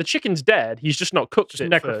 well, yeah, the chicken's dead. He's just not cooked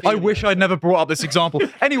it necrophilia. first. I wish I'd never brought up this example.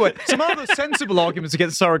 Anyway, some other sensible arguments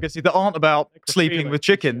against surrogacy that aren't about sleeping with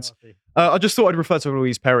chickens. I just thought I'd refer to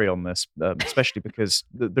Louise Perry on this, especially because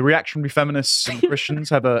the reactionary feminists and Christians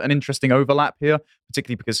have an interesting overlap here,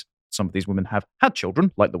 particularly because some of these women have had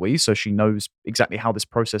children, like Louise, so she knows exactly how this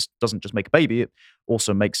process doesn't just make a baby, it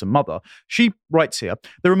also makes a mother. She writes here,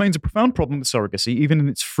 there remains a profound problem with surrogacy, even in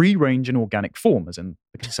its free range and organic form, as in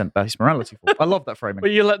the consent-based morality form. I love that framing.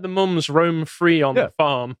 But you let the mums roam free on the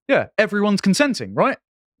farm. Yeah, everyone's consenting, right?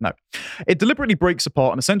 No. It deliberately breaks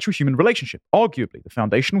apart an essential human relationship, arguably the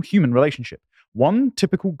foundational human relationship. One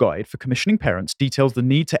typical guide for commissioning parents details the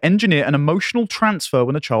need to engineer an emotional transfer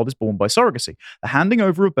when a child is born by surrogacy. The handing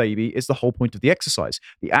over a baby is the whole point of the exercise,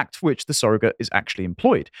 the act for which the surrogate is actually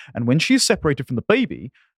employed. And when she is separated from the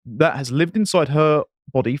baby that has lived inside her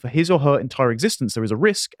body for his or her entire existence, there is a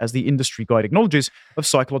risk, as the industry guide acknowledges, of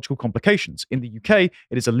psychological complications. In the UK,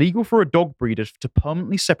 it is illegal for a dog breeder to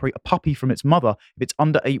permanently separate a puppy from its mother if it's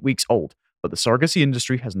under 8 weeks old. but the surrogacy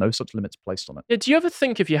industry has no such limits placed on it. Yeah, do you ever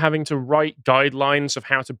think if you're having to write guidelines of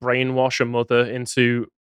how to brainwash a mother into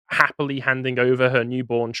happily handing over her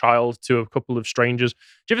newborn child to a couple of strangers, do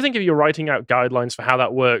you ever think if you're writing out guidelines for how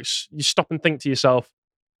that works, you stop and think to yourself,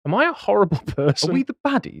 am I a horrible person? Are we the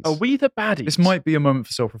baddies? Are we the baddies? This might be a moment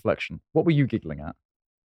for self-reflection. What were you giggling at?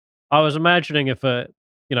 I was imagining if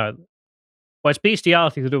well, it's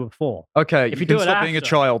bestiality to do it before. Okay, If you you can do it stop being a after,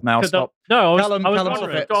 child now. Stop. No, Callum, I was stop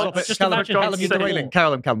wondering. it. Stop it. Just Callum, imagine Callum, you're it's derailing.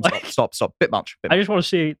 before. Callum, stop. Bit much. I just want to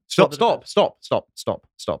see. Stop.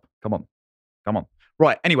 Come on.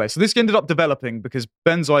 Right, anyway, so this ended up developing because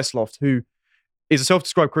Ben Zeisloft, who is a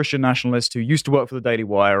self-described Christian nationalist who used to work for the Daily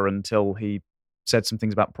Wire until he said some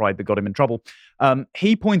things about pride that got him in trouble,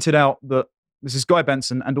 he pointed out that this is Guy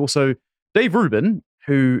Benson and also Dave Rubin,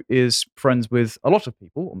 who is friends with a lot of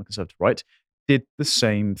people on the conservative right, did the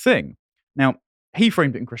same thing. Now, he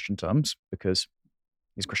framed it in Christian terms because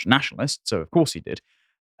he's a Christian nationalist, so of course he did.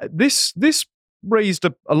 This raised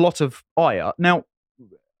a lot of ire. Now,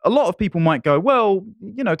 a lot of people might go, well,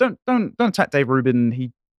 don't attack Dave Rubin.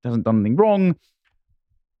 He hasn't done anything wrong.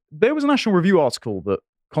 There was a National Review article that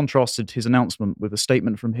contrasted his announcement with a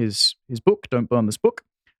statement from his book, Don't Burn This Book.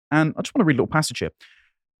 And I just want to read a little passage here.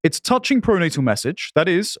 It's a touching pronatal message, that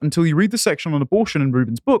is, until you read the section on abortion in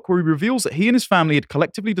Rubin's book, where he reveals that he and his family had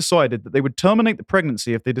collectively decided that they would terminate the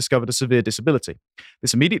pregnancy if they discovered a severe disability.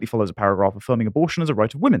 This immediately follows a paragraph affirming abortion as a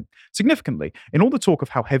right of women. Significantly, in all the talk of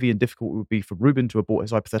how heavy and difficult it would be for Rubin to abort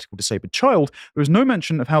his hypothetical disabled child, there is no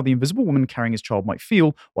mention of how the invisible woman carrying his child might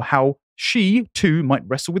feel, or how she, too, might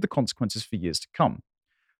wrestle with the consequences for years to come.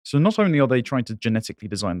 So not only are they trying to genetically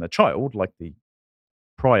design their child, like the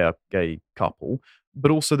prior gay couple, but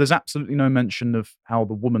also there's absolutely no mention of how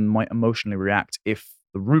the woman might emotionally react if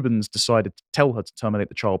the Rubins decided to tell her to terminate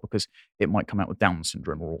the child because it might come out with Down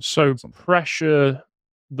syndrome or so something. Pressure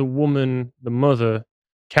the woman, the mother,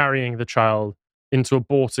 carrying the child into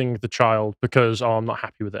aborting the child because, I'm not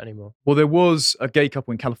happy with it anymore. Well, there was a gay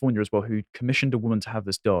couple in California as well who commissioned a woman to have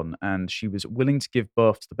this done, and she was willing to give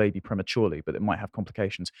birth to the baby prematurely, but it might have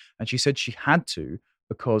complications. And she said she had to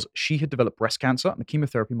because she had developed breast cancer and the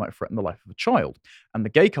chemotherapy might threaten the life of a child. And the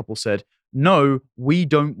gay couple said, no, we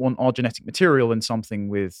don't want our genetic material in something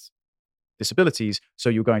with disabilities, so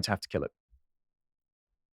you're going to have to kill it.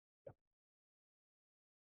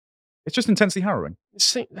 It's just intensely harrowing.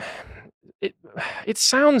 It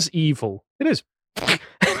sounds evil. It is.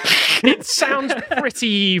 It sounds pretty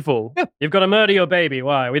evil. Yeah. You've got to murder your baby.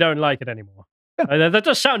 Why? We don't like it anymore. Yeah. That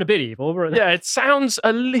does sound a bit evil. But Yeah, it sounds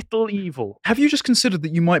a little evil. Have you just considered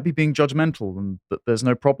that you might be being judgmental and that there's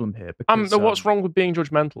no problem here? Because, what's wrong with being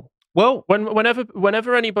judgmental? Well,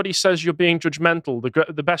 Whenever anybody says you're being judgmental,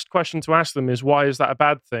 the best question to ask them is, why is that a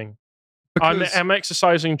bad thing? I'm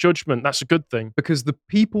exercising judgment. That's a good thing. Because the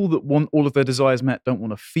people that want all of their desires met don't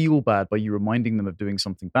want to feel bad by you reminding them of doing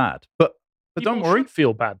something bad. But People don't worry. should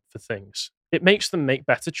feel bad for things. It makes them make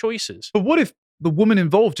better choices. But what if the woman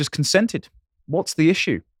involved just consented? What's the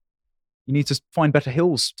issue? You need to find better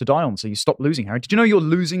hills to die on so you stop losing, Harry. Did you know you're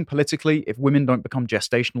losing politically if women don't become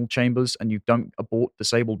gestational chambers and you don't abort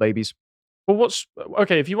disabled babies? Well,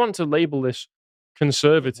 okay? If you want to label this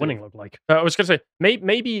conservative, winning look like? I was going to say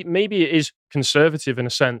maybe it is conservative in a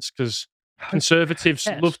sense because conservatives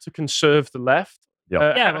Yes. love to conserve the left.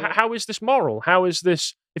 Yeah. How is this moral? How is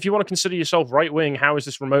this? If you want to consider yourself right wing, how is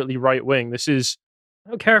this remotely right wing? This is. I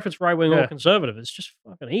don't care if it's right wing Yeah. or conservative. It's just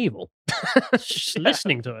fucking evil. Just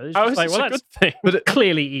listening to it. It's How just is like, this well, a that's good thing? But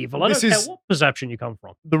clearly evil. I This don't care is- what perception you come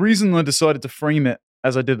from. The reason I decided to frame it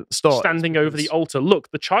as I did at the start. Standing over the altar. Look,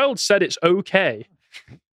 the child said it's okay.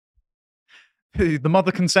 The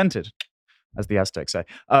mother consented, as the Aztecs say.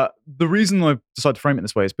 The reason I decided to frame it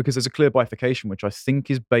this way is because there's a clear bifurcation, which I think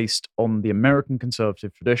is based on the American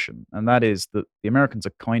conservative tradition, and that is that the Americans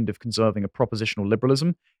are kind of conserving a propositional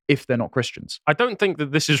liberalism if they're not Christians. I don't think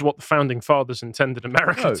that this is what the founding fathers intended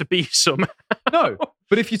America No. to be. No,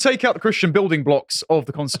 but if you take out the Christian building blocks of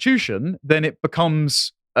the Constitution, then it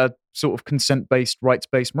becomes a sort of consent-based,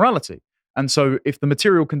 rights-based morality. And so if the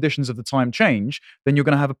material conditions of the time change, then you're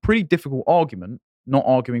going to have a pretty difficult argument not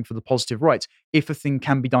arguing for the positive rights if a thing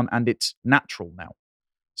can be done and it's natural now.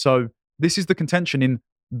 So this is the contention in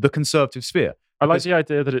the conservative sphere. I like the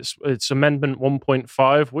idea that it's Amendment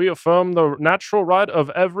 1.5. We affirm the natural right of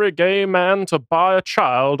every gay man to buy a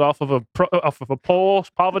child off of a poor,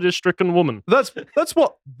 poverty-stricken woman. That's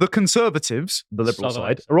what the conservatives, the liberal Southern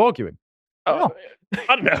side, are arguing. Oh,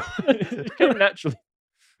 I don't know. It came naturally.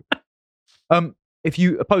 If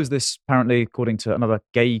you oppose this, apparently, according to another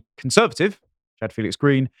gay conservative, Chad Felix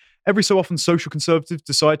Green, every so often social conservatives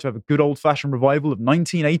decide to have a good old-fashioned revival of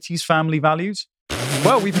 1980s family values.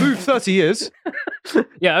 Well, we've moved 30 years.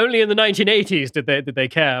 Yeah, only in the 1980s did they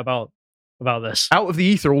care about this. Out of the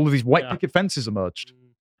ether, all of these white Yeah. picket fences emerged.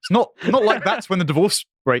 It's not like that's when the divorce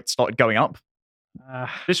rate started going up.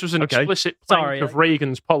 This was an Okay. explicit plank Sorry, of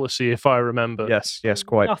Reagan's policy, if I remember. Yes,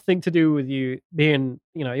 quite. Nothing to do with you being,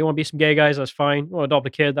 you want to be some gay guys, that's fine. You want to adopt a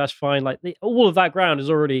kid, that's fine. Like, all of that ground is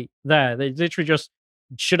already there. They literally just,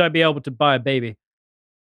 should I be able to buy a baby?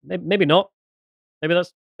 Maybe not. Maybe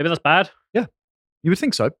that's bad. You would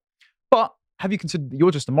think so. But have you considered that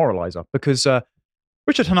you're just a moralizer? Because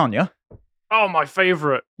Richard Hanania, Oh, my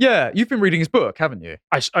favourite. yeah, you've been reading his book, haven't you?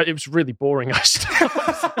 It was really boring. I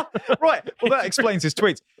stopped. Right. Well, that explains his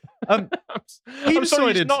tweets. I'm sorry, he's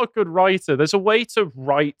decided- not a good writer. There's a way to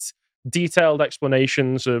write detailed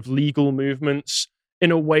explanations of legal movements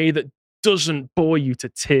in a way that doesn't bore you to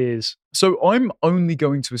tears. So I'm only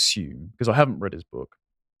going to assume, because I haven't read his book,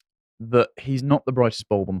 that he's not the brightest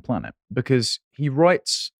bulb on the planet, because he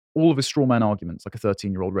writes all of his straw man arguments like a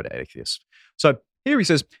 13-year-old Reddit atheist. So here he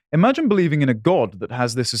says, imagine believing in a god that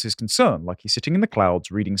has this as his concern, like he's sitting in the clouds,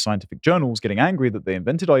 reading scientific journals, getting angry that they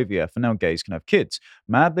invented IVF and now gays can have kids.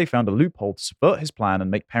 Mad they found a loophole to subvert his plan and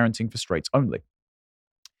make parenting for straights only.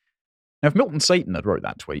 Now, if Milton Satan had wrote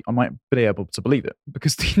that tweet, I might be able to believe it,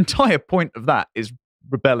 because the entire point of that is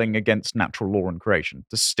rebelling against natural law and creation,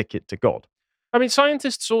 to stick it to God. I mean,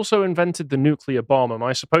 scientists also invented the nuclear bomb. Am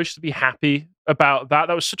I supposed to be happy about that?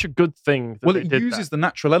 That was such a good thing. That Well, they it did uses that. the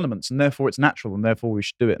natural elements, and therefore it's natural, and therefore we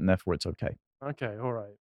should do it, and therefore it's okay. Okay, all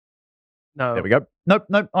right. No. There we go. Nope,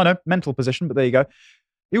 I know, mental position, but there you go.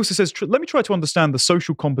 He also says, let me try to understand the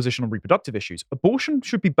social composition of reproductive issues. Abortion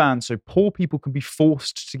should be banned so poor people can be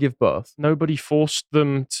forced to give birth. Nobody forced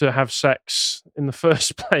them to have sex in the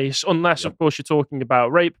first place, unless, Yep. of course, you're talking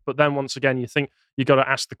about rape. But then once again, you think you got to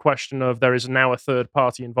ask the question of there is now a third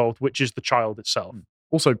party involved, which is the child itself.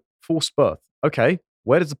 Also, forced birth. Okay,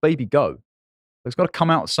 where does the baby go? It's got to come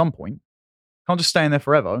out at some point. Can't just stay in there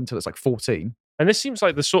forever until it's like 14. And this seems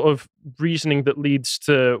like the sort of reasoning that leads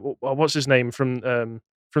to what's his name from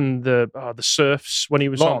the Surfs when he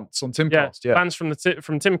was Lance on Timcast, yeah. Lance from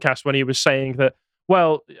Timcast when he was saying that.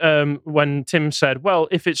 Well, when Tim said, "Well,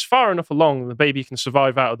 if it's far enough along, the baby can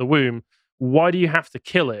survive out of the womb. Why do you have to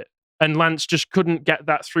kill it?" And Lance just couldn't get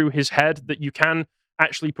that through his head that you can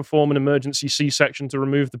actually perform an emergency C-section to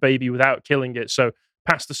remove the baby without killing it. So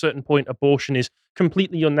past a certain point, abortion is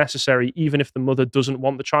completely unnecessary, even if the mother doesn't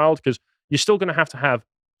want the child, because you're still going to have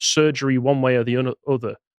surgery one way or the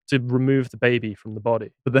other to remove the baby from the body.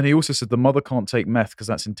 But then he also said the mother can't take meth because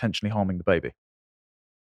that's intentionally harming the baby.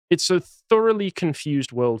 It's a thoroughly confused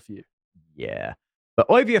worldview. Yeah. But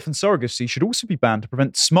IVF and surrogacy should also be banned to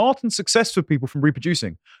prevent smart and successful people from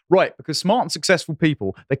reproducing. Right, because smart and successful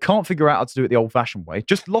people, they can't figure out how to do it the old-fashioned way.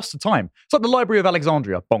 Just lost the time. It's like the Library of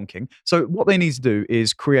Alexandria bonking. So what they need to do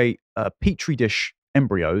is create petri dish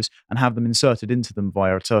embryos and have them inserted into them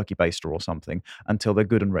via a turkey baster or something until they're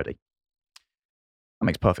good and ready. That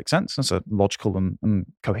makes perfect sense. That's a logical and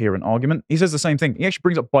coherent argument. He says the same thing. He actually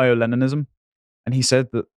brings up bio-Leninism, and he said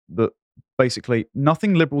that basically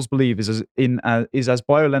nothing liberals believe is as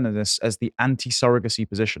bio-Leninist as the anti-surrogacy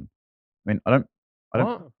position. I mean, I don't.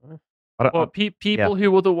 Well, people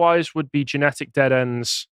who otherwise would be genetic dead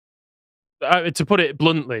ends, to put it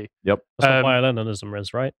bluntly. Yep. That's what bio-Leninism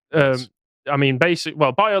is, right? I mean,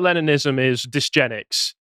 bio-Leninism is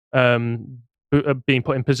dysgenics being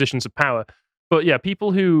put in positions of power. But yeah,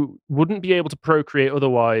 people who wouldn't be able to procreate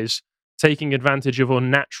otherwise, taking advantage of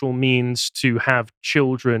unnatural means to have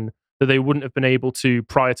children that they wouldn't have been able to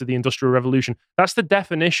prior to the Industrial Revolution. That's the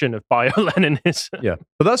definition of bio-Leninism. Yeah,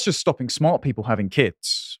 but that's just stopping smart people having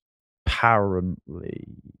kids. Apparently.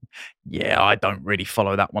 Yeah, I don't really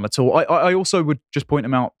follow that one at all. I also would just point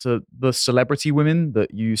them out to the celebrity women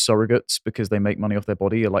that use surrogates because they make money off their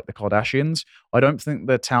body, like the Kardashians. I don't think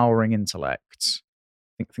they're towering intellects.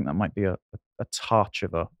 I think that might be a touch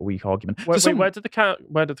of a weak argument. Where did the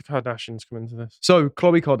Kardashians come into this? So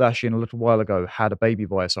Khloe Kardashian a little while ago had a baby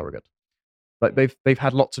via surrogate. Like they've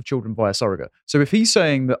had lots of children via surrogate. So if he's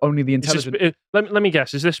saying that only the intelligent, let me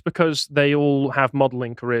guess, is this because they all have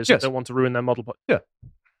modeling careers Yes. and don't want to ruin their model? Yeah.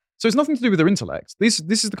 So it's nothing to do with their intellect. This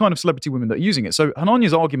is the kind of celebrity women that are using it. So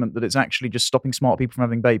Hanania's argument that it's actually just stopping smart people from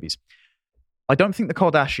having babies. I don't think the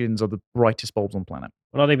Kardashians are the brightest bulbs on the planet.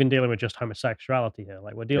 We're not even dealing with just homosexuality here.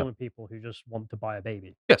 Like, we're dealing with people who just want to buy a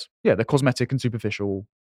baby. Yes. Yeah, they're cosmetic and superficial.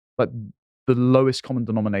 Like the lowest common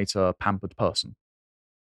denominator pampered person.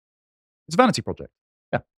 It's a vanity project.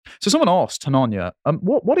 Yeah. So someone asked Hanania,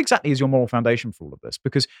 what exactly is your moral foundation for all of this?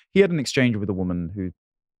 Because he had an exchange with a woman who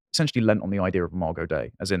essentially lent on the idea of Margot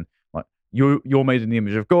Day, as in, like, you're made in the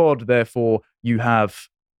image of God, therefore you have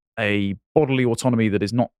a bodily autonomy that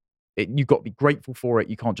is not. You've got to be grateful for it.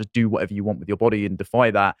 You can't just do whatever you want with your body and defy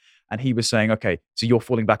that. And he was saying, okay, so you're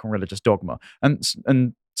falling back on religious dogma. And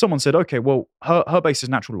someone said, okay, well, her base is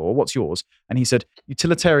natural law. What's yours? And he said,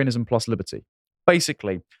 utilitarianism plus liberty.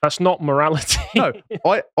 Basically, that's not morality. No,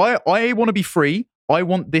 I want to be free. I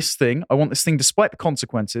want this thing. I want this thing despite the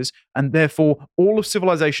consequences. And therefore, all of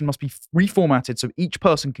civilization must be reformatted so each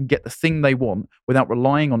person can get the thing they want without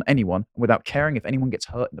relying on anyone and without caring if anyone gets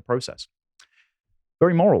hurt in the process.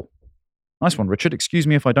 Very moral. Nice one, Richard. Excuse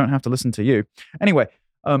me if I don't have to listen to you. Anyway,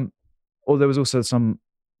 or there was also some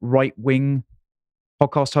right-wing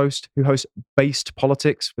podcast host who hosts Based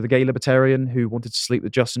Politics with a gay libertarian who wanted to sleep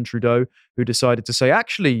with Justin Trudeau, who decided to say,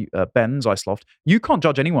 actually, Ben Zeisloft, you can't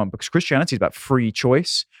judge anyone because Christianity is about free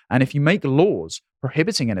choice. And if you make laws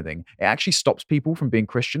prohibiting anything, it actually stops people from being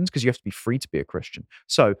Christians because you have to be free to be a Christian.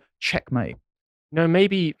 So, checkmate. No,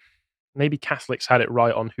 maybe Catholics had it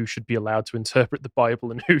right on who should be allowed to interpret the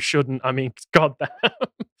Bible and who shouldn't. I mean, God damn.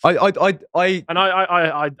 I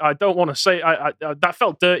don't want to say that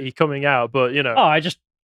felt dirty coming out, but you know. Oh,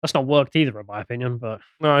 that's not worked either, in my opinion. But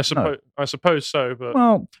no, I suppose so. But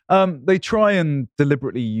well, they try and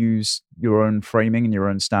deliberately use your own framing and your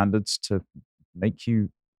own standards to make you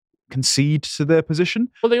concede to their position.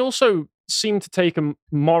 Well, they also seem to take an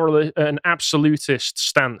absolutist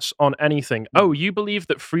stance on anything. Oh, you believe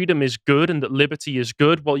that freedom is good and that liberty is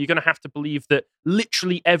good? Well, you're going to have to believe that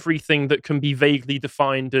literally everything that can be vaguely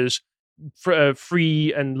defined as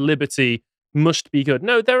free and liberty must be good.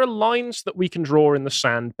 No, there are lines that we can draw in the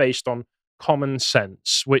sand based on common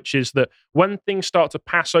sense, which is that when things start to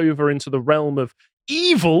pass over into the realm of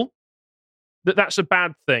evil, that's a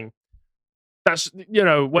bad thing. That's,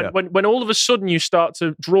 when all of a sudden you start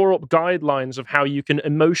to draw up guidelines of how you can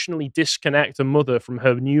emotionally disconnect a mother from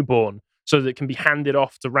her newborn so that it can be handed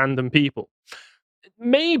off to random people.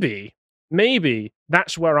 Maybe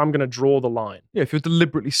that's where I'm going to draw the line. Yeah, if you're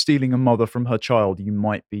deliberately stealing a mother from her child, you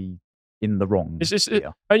might be in the wrong.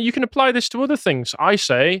 And you can apply this to other things. I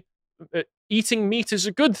say, eating meat is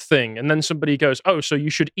a good thing. And then somebody goes, oh, so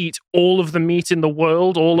you should eat all of the meat in the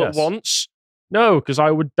world at once? No, because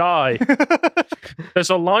I would die. There's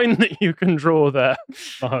a line that you can draw there.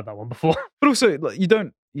 I heard that one before. But also, you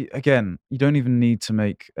don't even need to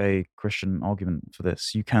make a Christian argument for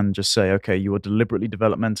this. You can just say, okay, you are deliberately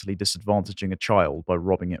developmentally disadvantaging a child by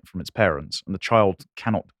robbing it from its parents. And the child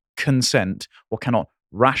cannot consent or cannot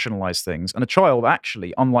rationalize things. And a child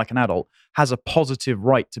actually, unlike an adult, has a positive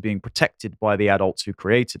right to being protected by the adults who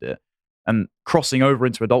created it. And crossing over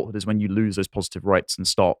into adulthood is when you lose those positive rights and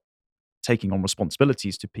start taking on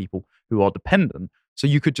responsibilities to people who are dependent. So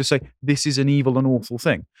you could just say, this is an evil and awful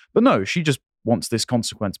thing. But no, she just wants this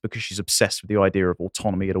consequence because she's obsessed with the idea of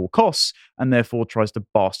autonomy at all costs and therefore tries to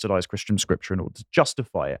bastardize Christian scripture in order to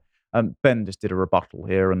justify it. Ben just did a rebuttal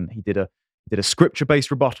here, and he did a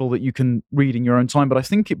scripture-based rebuttal that you can read in your own time, but I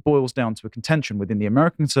think it boils down to a contention within the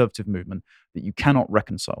American conservative movement that you cannot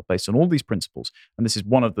reconcile based on all these principles. And this is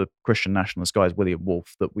one of the Christian nationalist guys, William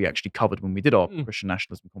Wolfe, that we actually covered when we did our Christian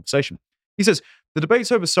nationalism conversation. He says, the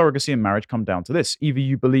debates over surrogacy and marriage come down to this. Either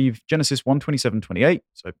you believe Genesis 1:27-28,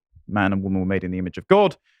 so man and woman were made in the image of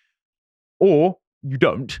God, or you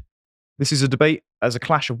don't. This is a debate as a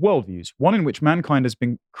clash of worldviews, one in which mankind has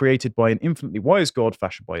been created by an infinitely wise God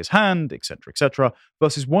fashioned by his hand, etc.,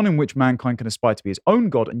 versus one in which mankind can aspire to be his own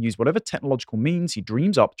God and use whatever technological means he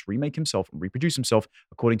dreams up to remake himself and reproduce himself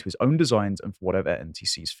according to his own designs and for whatever ends he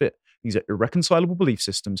sees fit. These are irreconcilable belief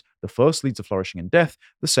systems. The first leads to flourishing in death,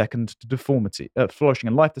 the second to deformity, flourishing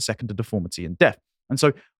in life, the second to deformity and death. And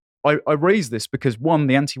so I raise this because, one,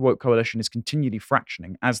 the anti-woke coalition is continually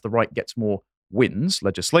fractioning as the right gets more wins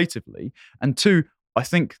legislatively, and two, I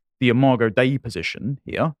think the Imago Dei position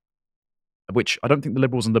here, which I don't think the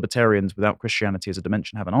liberals and libertarians without Christianity as a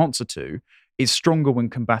dimension have an answer to, is stronger when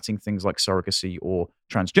combating things like surrogacy or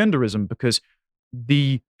transgenderism, because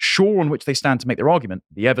the shore on which they stand to make their argument,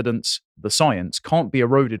 the evidence, the science, can't be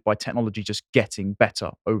eroded by technology just getting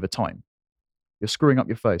better over time. You're screwing up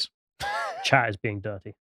your face. Chat is being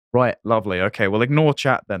dirty. Right, lovely. Okay, well, ignore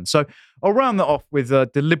chat then. So I'll round that off with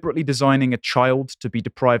deliberately designing a child to be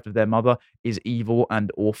deprived of their mother is evil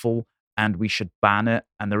and awful, and we should ban it,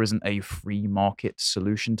 and there isn't a free market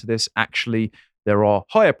solution to this. Actually, there are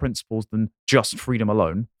higher principles than just freedom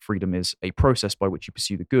alone. Freedom is a process by which you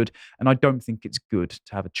pursue the good, and I don't think it's good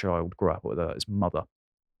to have a child grow up without his mother,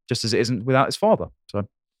 just as it isn't without his father. So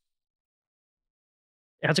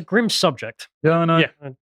it's a grim subject. Yeah, I know. Yeah,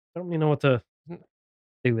 I don't really know what to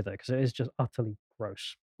do with it because it is just utterly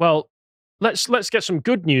gross. Well, let's get some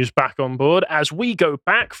good news back on board as we go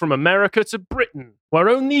back from America to Britain, where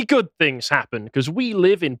only good things happen, because we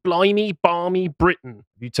live in blimey, balmy Britain.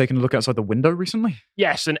 Have you taken a look outside the window recently?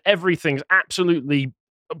 Yes, and everything's absolutely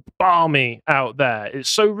balmy out there. It's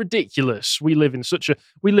so ridiculous. We live in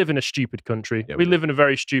a stupid country. Yeah, we live in a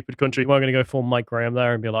very stupid country. We're going to go full Mike Graham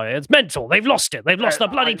there and be like, it's mental. They've lost it. They've lost the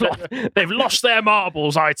bloody plot. They've lost their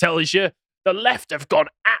marbles, I tell you. The left have gone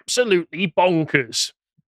absolutely bonkers.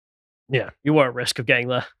 Yeah. You were at risk of getting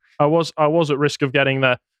there. I was at risk of getting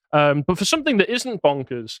there. But for something that isn't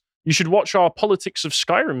bonkers, you should watch our Politics of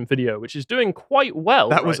Skyrim video, which is doing quite well.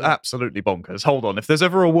 That was absolutely bonkers. Hold on. If there's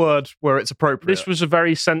ever a word where it's appropriate. This was a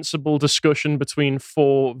very sensible discussion between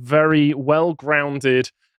four very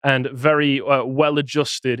well-grounded and very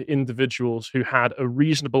well-adjusted individuals who had a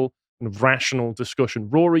reasonable and rational discussion.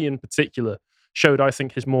 Rory, in particular, showed, I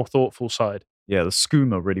think, his more thoughtful side. Yeah, the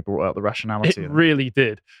skooma really brought out the rationality. It really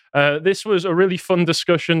did. This was a really fun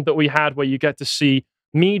discussion that we had where you get to see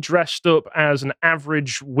me dressed up as an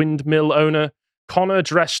average windmill owner, Connor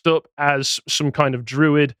dressed up as some kind of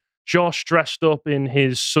druid, Josh dressed up in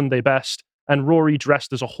his Sunday best, and Rory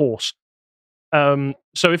dressed as a horse. So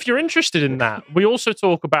if you're interested in that, we also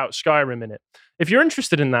talk about Skyrim in it. If you're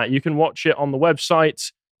interested in that, you can watch it on the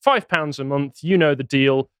website. £5 a month, you know the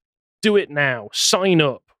deal. Do it now. Sign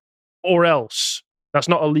up. Or else. That's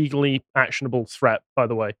not a legally actionable threat, by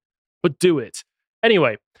the way. But do it.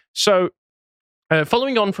 Anyway, so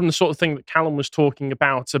following on from the sort of thing that Callum was talking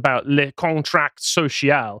about le contrat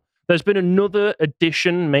social, there's been another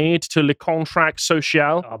addition made to le contrat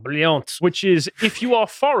social, which is if you are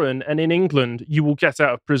foreign and in England, you will get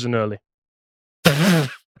out of prison early.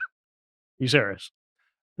 You serious?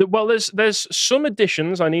 Well, there's some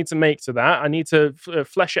additions I need to make to that. I need to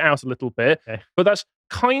flesh it out a little bit, okay. But that's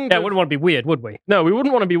kind of... Yeah, wouldn't want to be weird, would we? No, we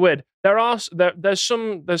wouldn't want to be weird. There's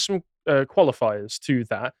some qualifiers to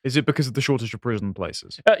that. Is it because of the shortage of prison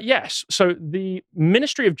places? Yes. So the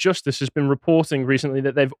Ministry of Justice has been reporting recently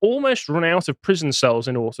that they've almost run out of prison cells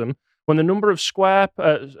in autumn when the number of spare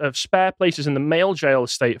places in the male jail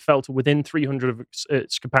estate fell to within 300 of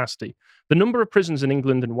its capacity. The number of prisons in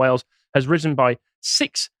England and Wales has risen by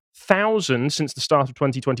 6,000 since the start of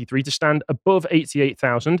 2023 to stand above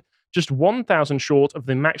 88,000, just 1,000 short of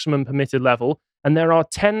the maximum permitted level, and there are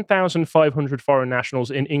 10,500 foreign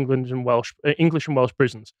nationals in English and Welsh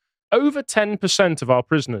prisons. Over 10% of our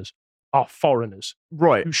prisoners are foreigners,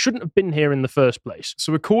 right, who shouldn't have been here in the first place.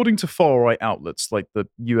 So according to far-right outlets like the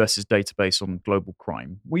US's database on global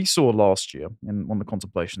crime, we saw last year, in one of the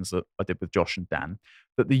contemplations that I did with Josh and Dan,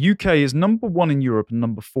 that the UK is number 1 in Europe and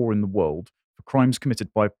number 4 in the world for crimes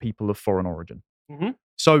committed by people of foreign origin. Mm-hmm.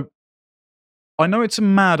 So I know it's a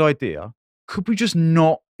mad idea. Could we just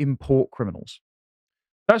not import criminals?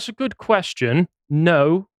 That's a good question.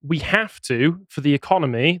 No, we have to for the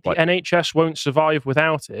economy. The NHS won't survive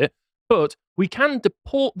without it. But we can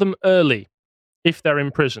deport them early if they're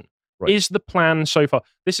in prison, is the plan so far.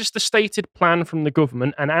 This is the stated plan from the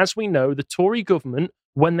government. And as we know, the Tory government,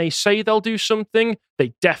 when they say they'll do something,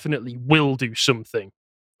 they definitely will do something.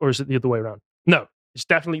 Or is it the other way around? No, it's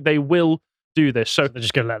definitely they will do this. So they're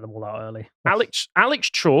just going to let them all out early. Alex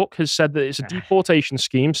Chalk has said that it's a deportation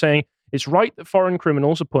scheme, saying it's right that foreign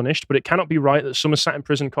criminals are punished, but it cannot be right that some are sat in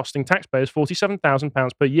prison costing taxpayers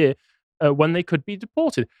 £47,000 per year when they could be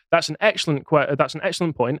deported. That's an excellent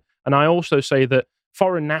point. And I also say that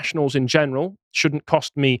foreign nationals in general shouldn't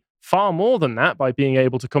cost me far more than that by being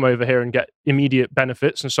able to come over here and get immediate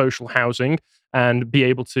benefits and social housing and be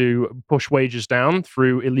able to push wages down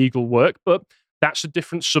through illegal work. But that's a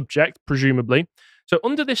different subject, presumably. So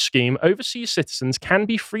under this scheme, overseas citizens can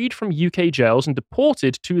be freed from UK jails and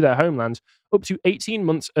deported to their homelands up to 18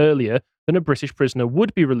 months earlier than a British prisoner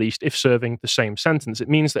would be released if serving the same sentence. It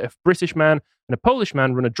means that if a British man and a Polish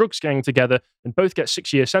man run a drugs gang together and both get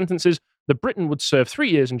 6-year sentences, the Briton would serve 3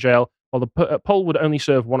 years in jail, while the Pole would only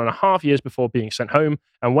serve 1.5 years before being sent home.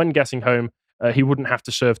 And when getting home, he wouldn't have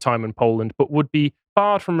to serve time in Poland, but would be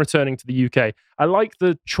barred from returning to the UK. I like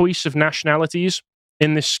the choice of nationalities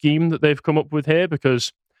in this scheme that they've come up with here,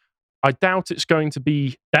 because I doubt it's going to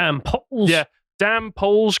be... Damn Poles. Yeah, damn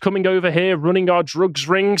Poles coming over here, running our drugs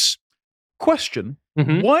rings. Question,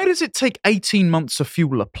 Mm-hmm. Why does it take 18 months to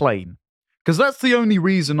fuel a plane? Because that's the only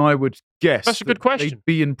reason I would guess. That's a good question. They'd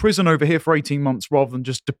be in prison over here for 18 months rather than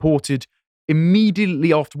just deported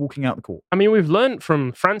immediately after walking out the court. I mean, we've learned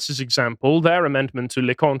from France's example, their amendment to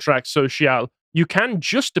Le Contrat Social, you can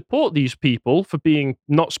just deport these people for being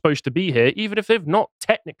not supposed to be here, even if they've not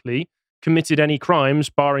technically committed any crimes,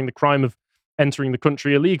 barring the crime of entering the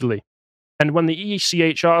country illegally. And when the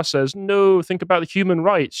ECHR says, no, think about the human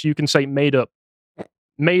rights, you can say made up.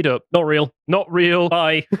 made up, Not real. not real.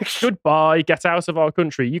 Bye. Goodbye, get out of our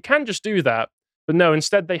country. You can just do that, but no,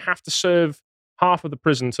 instead they have to serve half of the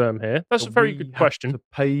prison term here. That's a very good question. To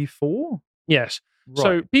pay for? Yes.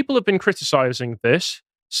 So Right. people have been criticizing this,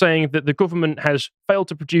 saying that the government has failed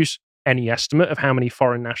to produce any estimate of how many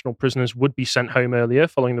foreign national prisoners would be sent home earlier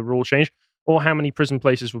following the rule change, or how many prison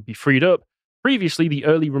places would be freed up. Previously, the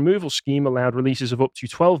early removal scheme allowed releases of up to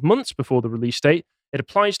 12 months before the release date. It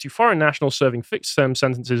applies to foreign nationals serving fixed-term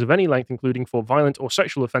sentences of any length, including for violent or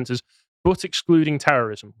sexual offences, but excluding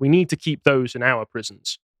terrorism. We need to keep those in our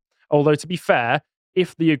prisons. Although, to be fair,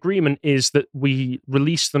 if the agreement is that we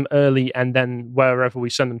release them early and then wherever we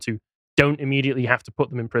send them to, don't immediately have to put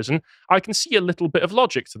them in prison, I can see a little bit of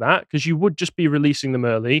logic to that, because you would just be releasing them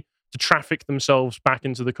early to traffic themselves back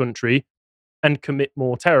into the country and commit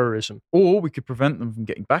more terrorism. Or we could prevent them from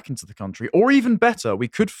getting back into the country. Or even better, we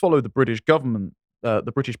could follow the British government,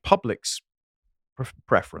 the British public's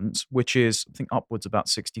preference, which is, I think, upwards about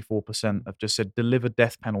 64% have just said deliver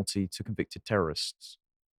death penalty to convicted terrorists.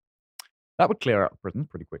 That would clear out prisons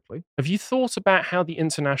pretty quickly. Have you thought about how the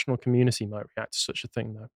international community might react to such a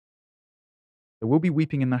thing, though? There will be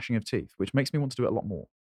weeping and gnashing of teeth, which makes me want to do it a lot more.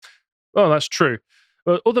 Well, that's true.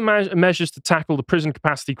 Other measures to tackle the prison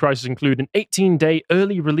capacity crisis include an 18-day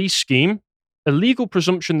early release scheme, a legal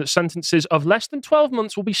presumption that sentences of less than 12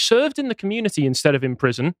 months will be served in the community instead of in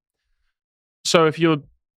prison. So if you're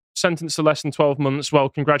sentenced to less than 12 months, well,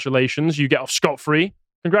 congratulations, you get off scot-free.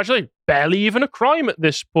 Congratulations, barely even a crime at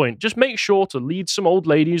this point. Just make sure to lead some old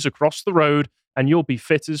ladies across the road and you'll be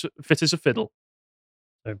fit as a fiddle.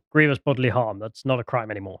 So grievous bodily harm, that's not a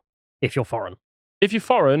crime anymore, if you're foreign. If you're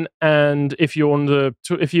foreign and if you're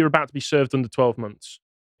about to be served under 12 months.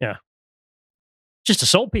 Yeah. Just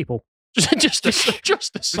assault people. just assault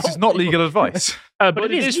This is not people. legal advice. But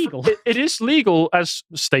it is legal. It is legal, as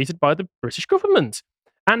stated by the British government.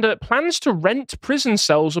 And plans to rent prison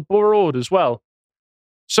cells abroad as well.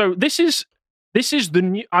 So this is the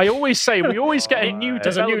new. I always say we always get a new.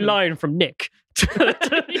 There's a new development line from Nick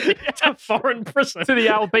to foreign prison. to the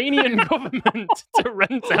Albanian government to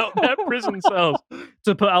rent out their prison cells.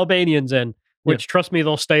 To put Albanians in, which, trust me,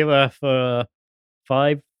 they'll stay there for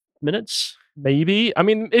 5 minutes. Maybe. I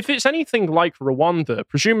mean, if it's anything like Rwanda,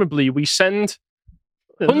 presumably we send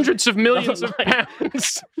hundreds of millions of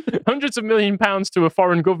pounds, hundreds of million pounds to a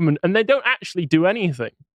foreign government, and they don't actually do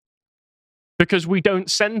anything because we don't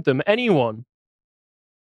send them anyone.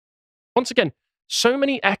 Once again, so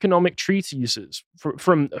many economic treatises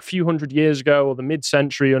from a few hundred years ago or the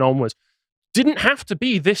mid-century and onwards didn't have to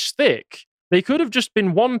be this thick. They could have just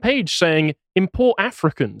been one page saying, import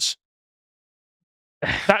Africans.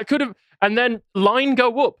 That could have, and then line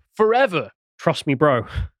go up forever. Trust me, bro.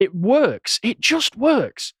 It works. It just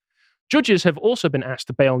works. Judges have also been asked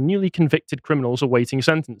to bail newly convicted criminals awaiting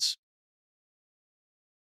sentence.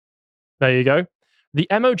 There you go. The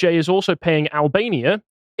MOJ is also paying Albania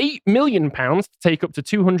 £8 million to take up to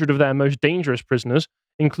 200 of their most dangerous prisoners,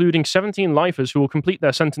 including 17 lifers who will complete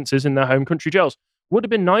their sentences in their home country jails. Would have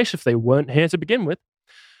been nice if they weren't here to begin with.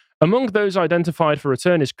 Among those identified for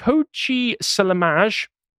return is Kochi Selamaj,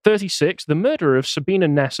 36, the murderer of Sabina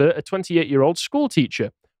Nessa, a 28-year-old school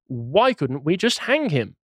teacher. Why couldn't we just hang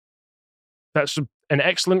him? That's an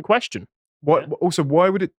excellent question. Also, why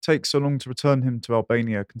would it take so long to return him to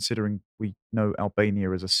Albania, considering we know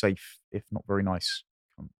Albania is a safe, if not very nice,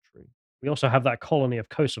 country? We also have that colony of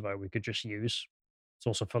Kosovo we could just use. It's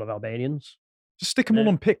also full of Albanians. Just stick them all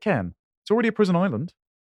on Pitcairn. It's already a prison island.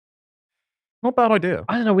 Not a bad idea.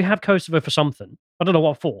 I don't know, we have Kosovo for something. I don't know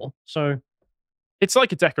what for, so... It's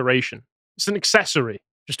like a decoration. It's an accessory.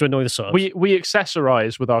 Just to annoy the Serbs. We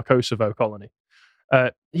accessorize with our Kosovo colony.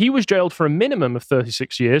 He was jailed for a minimum of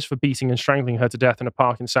 36 years for beating and strangling her to death in a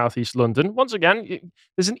park in southeast London. Once again,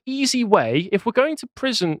 there's an easy way. If we're going to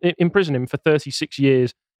imprison him for 36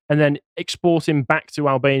 years and then export him back to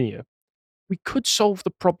Albania, we could solve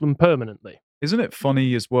the problem permanently. Isn't it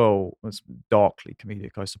funny as well, it's darkly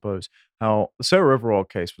comedic, I suppose, how the Sarah Everard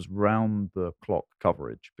case was round-the-clock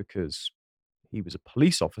coverage because he was a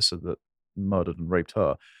police officer that murdered and raped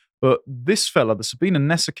her. But this fella, the Sabina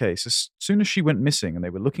Nessa case, as soon as she went missing and they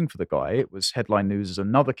were looking for the guy, it was headline news as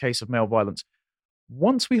another case of male violence.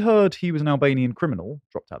 Once we heard he was an Albanian criminal,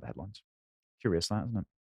 dropped out the headlines. Curious that, isn't it?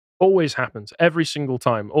 Always happens, every single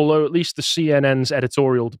time. Although at least the CNN's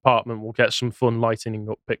editorial department will get some fun lightening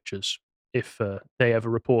up pictures if they ever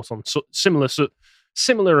report on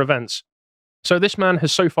similar events. So this man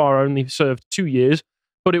has so far only served 2 years,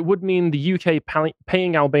 but it would mean the UK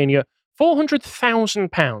paying Albania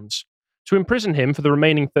 £400,000 to imprison him for the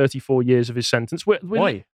remaining 34 years of his sentence. Why?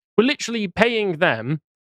 We're literally paying them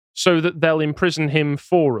so that they'll imprison him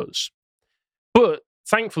for us. But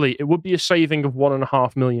thankfully, it would be a saving of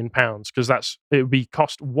 £1.5 million because it would be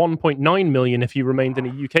cost 1.9 million if he remained in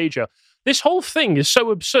a UK jail. This whole thing is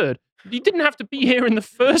so absurd. You didn't have to be here in the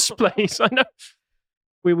first place. I know.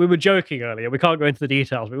 We were joking earlier. We can't go into the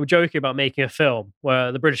details. We were joking about making a film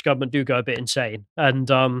where the British government do go a bit insane, and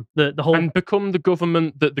the whole and become the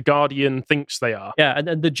government that the Guardian thinks they are. Yeah,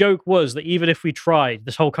 and the joke was that even if we tried,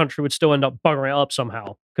 this whole country would still end up buggering it up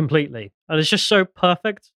somehow completely. And it's just so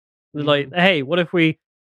perfect. Like, hey, what if we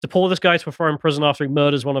deport this guy to a foreign prison after he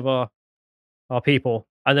murders one of our people,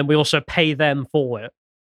 and then we also pay them for it?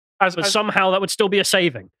 But somehow that would still be a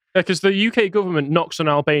saving. Because the UK government knocks on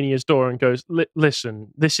Albania's door and goes, "Listen,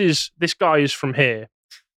 this guy is from here.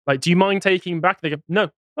 Like, do you mind taking him back?" They go, "No."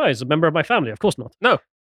 Oh, he's a member of my family. Of course not. No.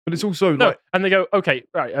 But it's also no. like... And they go, "Okay,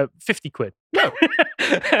 right, 50 quid. No.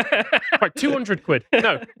 Right, 200 quid.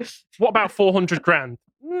 No. What about 400 grand?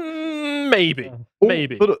 Maybe.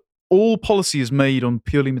 Maybe." But all policy is made on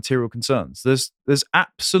purely material concerns. There's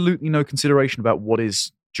absolutely no consideration about what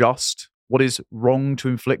is just, what is wrong to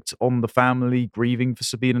inflict on the family grieving for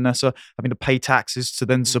Sabine and Nessa, having to pay taxes to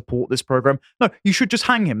then support this program. No, you should just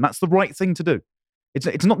hang him. That's the right thing to do.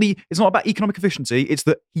 It's not about economic efficiency. It's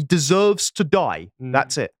that he deserves to die.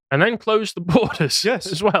 That's it. And then close the borders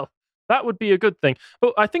as well. That would be a good thing.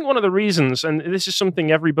 But I think one of the reasons, and this is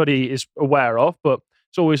something everybody is aware of, but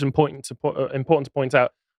it's always important to point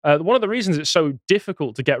out, one of the reasons it's so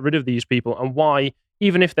difficult to get rid of these people, and why,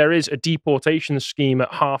 even if there is a deportation scheme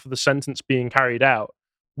at half of the sentence being carried out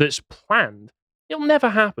that's planned, it'll never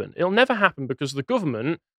happen. It'll never happen because the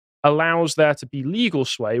government allows there to be legal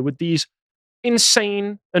sway with these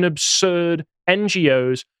insane and absurd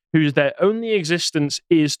NGOs whose their only existence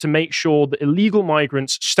is to make sure that illegal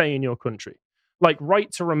migrants stay in your country. Like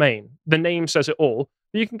Right to Remain, the name says it all.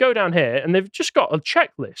 But you can go down here and they've just got a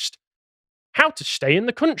checklist. How to stay in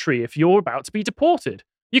the country if you're about to be deported.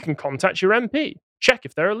 You can contact your MP. Check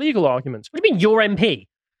if there are legal arguments. What do you mean, your MP?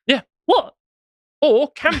 Yeah. What?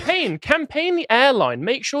 Or campaign the airline.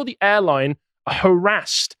 Make sure the airline are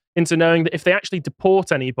harassed into knowing that if they actually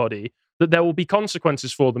deport anybody, that there will be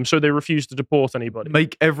consequences for them, so they refuse to deport anybody.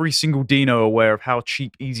 Make every single Dino aware of how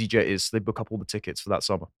cheap EasyJet is, so they book up all the tickets for that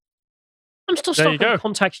summer. I'm still stuck on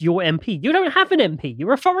contact your MP. You don't have an MP.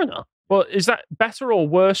 You're a foreigner. Well, is that better or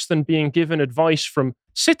worse than being given advice from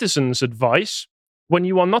citizens' advice when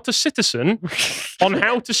you are not a citizen on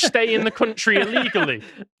how to stay in the country illegally?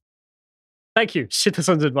 Thank you,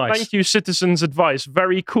 citizens' advice. Thank you, citizens' advice.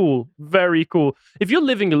 Very cool. Very cool. If you're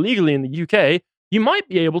living illegally in the UK, you might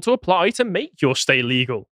be able to apply to make your stay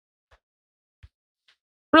legal.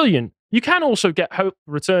 Brilliant. You can also get hope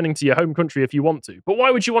returning to your home country if you want to. But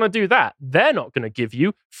why would you want to do that? They're not going to give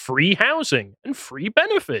you free housing and free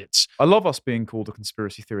benefits. I love us being called a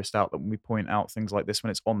conspiracy theorist outlet when we point out things like this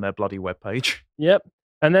when it's on their bloody webpage. Yep.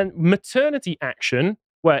 And then maternity action,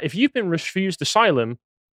 where if you've been refused asylum,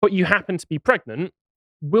 but you happen to be pregnant,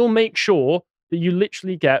 we'll make sure that you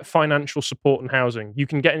literally get financial support and housing. You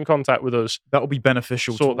can get in contact with us. That will be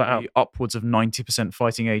beneficial Sort to that out. the upwards of 90%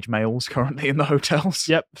 fighting age males currently in the hotels.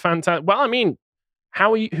 Yep, fantastic. Well, I mean,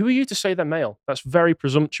 who are you to say they're male? That's very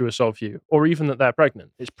presumptuous of you. Or even that they're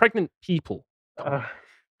pregnant. It's pregnant people.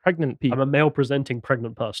 Pregnant people. I'm a male-presenting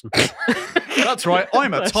pregnant person. That's right.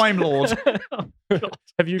 I'm a Time Lord.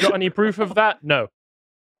 Have you got any proof of that? No.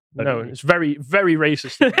 No, it's very, very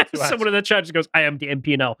racist. Someone in the chat just goes, I am the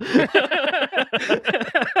MP now.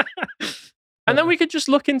 And then we could just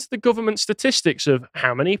look into the government statistics of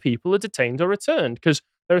how many people are detained or returned. Because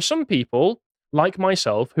there are some people, like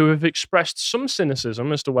myself, who have expressed some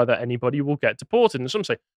cynicism as to whether anybody will get deported. And some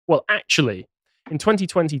say, well, actually, in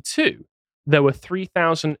 2022, there were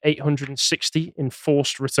 3,860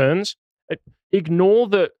 enforced returns. Ignore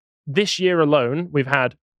that this year alone, we've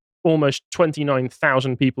had almost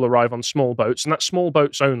 29,000 people arrive on small boats, and that's small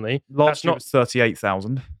boats only. Last year it was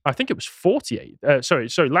 38,000. I think it was 48. Sorry.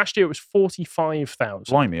 Last year it was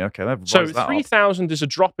 45,000. Blimey, okay. So 3,000 is a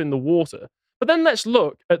drop in the water. But then let's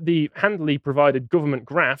look at the handily provided government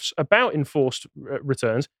graphs about enforced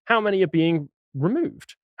returns. How many are being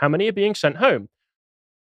removed? How many are being sent home?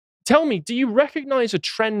 Tell me, do you recognize a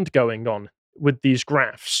trend going on with these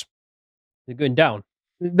graphs? They're going down.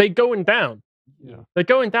 They're going down. Yeah. They're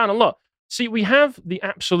going down a lot. See, we have the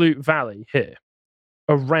absolute valley here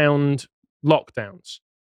around lockdowns.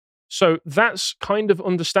 So that's kind of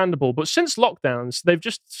understandable. But since lockdowns, they've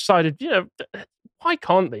just decided, why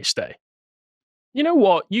can't they stay? You know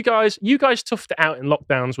what? You guys toughed it out in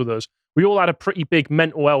lockdowns with us. We all had a pretty big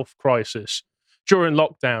mental health crisis during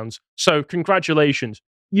lockdowns. So congratulations.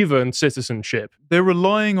 you've earned citizenship. They're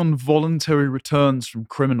relying on voluntary returns from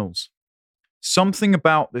criminals. Something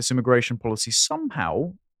about this immigration policy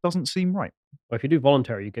somehow doesn't seem right. Well, if you do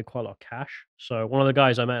voluntary, you get quite a lot of cash. So one of the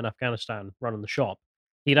guys I met in Afghanistan running the shop,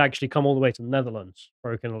 he'd actually come all the way to the Netherlands,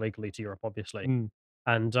 broken illegally to Europe, obviously.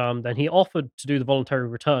 And then he offered to do the voluntary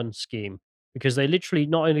return scheme because they literally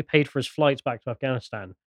not only paid for his flights back to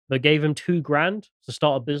Afghanistan, they gave him $2,000 to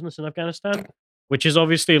start a business in Afghanistan, which is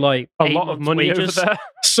obviously like a lot of money wages. over there.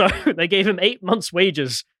 So they gave him 8 months'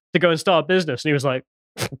 wages to go and start a business, and he was like,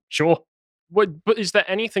 "Sure." But is there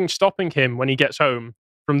anything stopping him when he gets home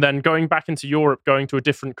from then going back into Europe, going to a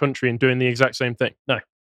different country, and doing the exact same thing? No.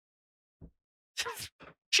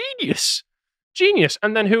 Genius.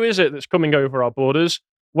 And then who is it that's coming over our borders?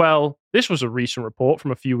 Well, this was a recent report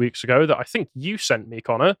from a few weeks ago that I think you sent me,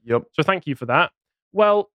 Connor. Yep. So thank you for that.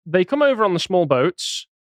 Well, they come over on the small boats,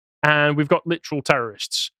 and we've got literal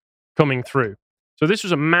terrorists coming through. So this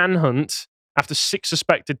was a manhunt after 6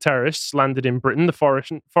 suspected terrorists landed in Britain. The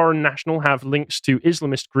foreign national have links to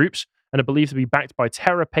Islamist groups and are believed to be backed by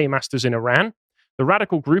terror paymasters in Iran. The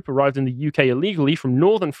radical group arrived in the UK illegally from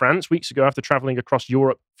northern France weeks ago after travelling across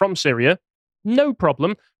Europe from Syria. No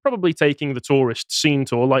problem. Probably taking the tourist scene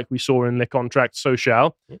tour like we saw in Le Contrat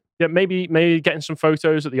Social. Yeah, maybe getting some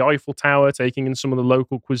photos at the Eiffel Tower, taking in some of the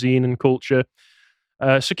local cuisine and culture.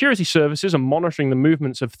 Security services are monitoring the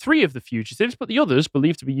movements of 3 of the fugitives, but the others,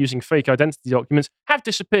 believed to be using fake identity documents, have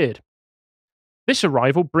disappeared. This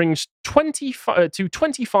arrival brings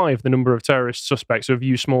 25 the number of terrorist suspects who have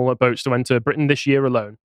used smaller boats to enter Britain this year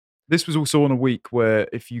alone. This was also on a week where,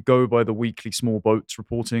 if you go by the weekly small boats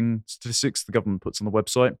reporting statistics the government puts on the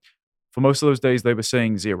website, for most of those days they were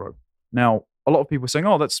saying 0. Now, a lot of people are saying,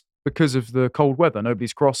 oh, that's because of the cold weather,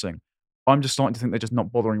 nobody's crossing. I'm just starting to think they're just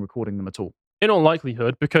not bothering recording them at all. In all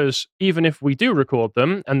likelihood, because even if we do record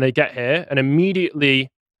them and they get here and immediately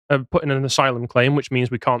put in an asylum claim, which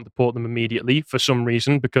means we can't deport them immediately for some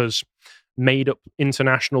reason, because made up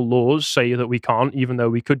international laws say that we can't, even though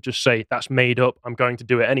we could just say that's made up, I'm going to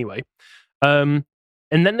do it anyway. And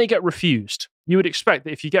then they get refused. You would expect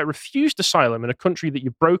that if you get refused asylum in a country that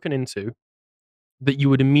you've broken into, that you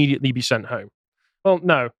would immediately be sent home. Well,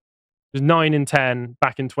 no. There's 9 in 10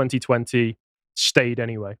 back in 2020 stayed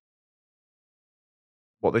anyway.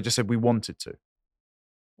 What, they just said we wanted to?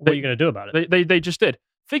 What are you going to do about it? They just did.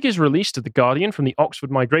 Figures released to The Guardian from the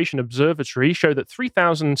Oxford Migration Observatory show that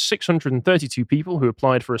 3,632 people who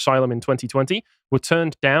applied for asylum in 2020 were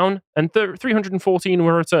turned down, and 314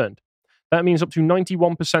 were returned. That means up to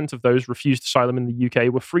 91% of those refused asylum in the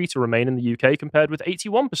UK were free to remain in the UK, compared with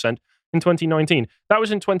 81% in 2019. That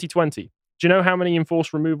was in 2020. Do you know how many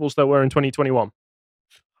enforced removals there were in 2021?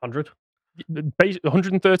 100?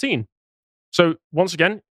 113. So, once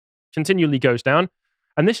again, continually goes down.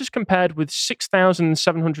 And this is compared with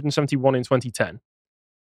 6,771 in 2010.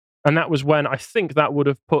 And that was when I think that would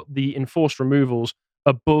have put the enforced removals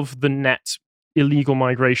above the net illegal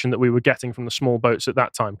migration that we were getting from the small boats at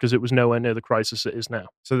that time, because it was nowhere near the crisis it is now.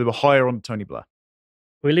 So they were higher on Tony Blair.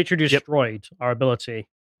 We literally destroyed our ability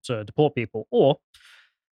to deport people, or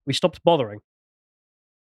we stopped bothering.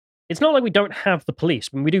 It's not like we don't have the police.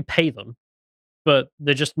 I mean, we do pay them, but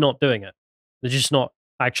they're just not doing it. They're just not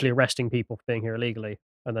actually arresting people for being here illegally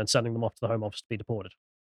and then sending them off to the Home Office to be deported.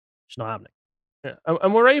 It's not happening. Yeah.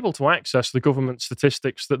 And we're able to access the government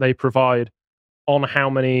statistics that they provide on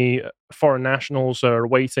how many foreign nationals are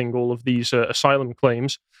awaiting all of these asylum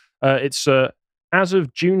claims. It's as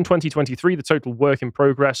of June 2023, the total work in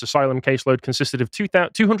progress asylum caseload consisted of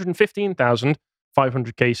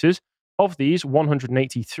 215,500 cases. Of these,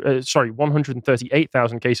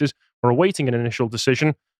 138,000 cases were awaiting an initial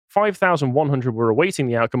decision. 5,100 were awaiting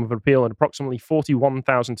the outcome of an appeal, and approximately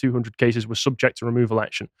 41,200 cases were subject to removal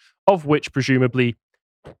action, of which presumably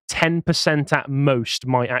 10% at most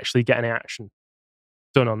might actually get an action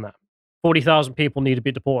done on that. 40,000 people need to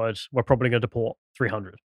be deported. We're probably going to deport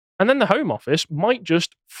 300. And then the Home Office might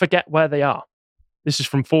just forget where they are. This is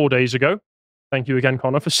from 4 days ago. Thank you again,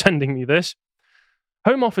 Connor, for sending me this.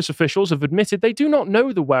 Home Office officials have admitted they do not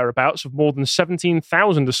know the whereabouts of more than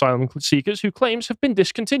 17,000 asylum seekers whose claims have been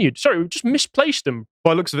discontinued. Sorry, we just misplaced them.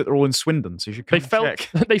 By the looks of it, they're all in Swindon, so you should come check.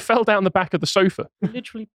 They fell down the back of the sofa. We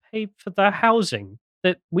literally paid for their housing.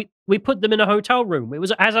 That we put them in a hotel room.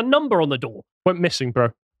 It has a number on the door. Went missing, bro.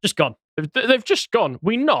 Just gone. They've just gone.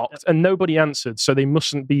 We knocked and nobody answered, so they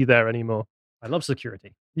mustn't be there anymore. I love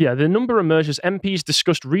security. Yeah, the number emerged as MPs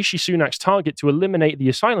discussed Rishi Sunak's target to eliminate the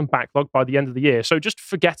asylum backlog by the end of the year. So just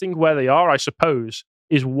forgetting where they are, I suppose,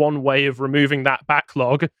 is one way of removing that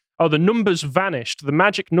backlog. Oh, the numbers vanished. The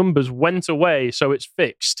magic numbers went away, so it's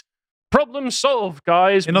fixed. Problem solved,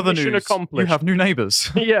 guys. In other Mission news, accomplished. you have new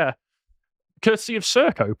neighbours. Yeah. Courtesy of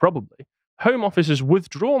Serco, probably. Home Office has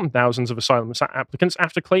withdrawn thousands of asylum applicants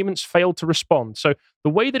after claimants failed to respond. So the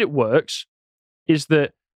way that it works is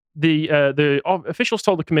that the officials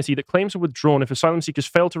told the committee that claims are withdrawn if asylum seekers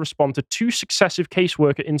fail to respond to 2 successive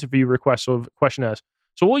caseworker interview requests or questionnaires.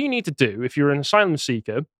 So all you need to do, if you're an asylum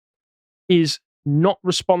seeker, is not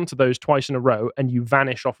respond to those twice in a row, and you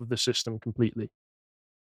vanish off of the system completely.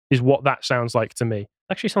 Is what that sounds like to me.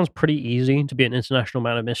 Actually sounds pretty easy to be an international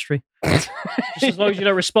man of mystery. Just as long as you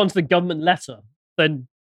don't respond to the government letter, then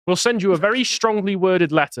we'll send you a very strongly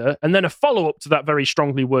worded letter, and then a follow-up to that very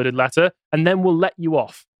strongly worded letter, and then we'll let you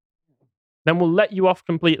off. Then we'll let you off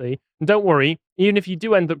completely. And don't worry, even if you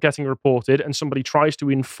do end up getting reported and somebody tries to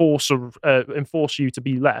enforce you to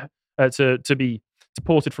be to be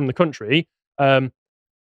deported from the country,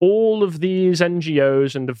 all of these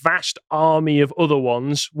NGOs and a vast army of other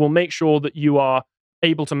ones will make sure that you are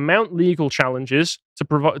able to mount legal challenges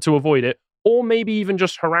to avoid it, or maybe even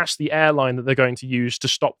just harass the airline that they're going to use to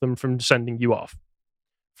stop them from sending you off.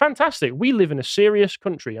 Fantastic. We live in a serious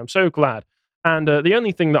country. I'm so glad. And the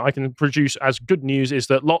only thing that I can produce as good news is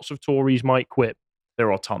that lots of Tories might quit.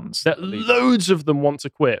 There are tons. That loads of them want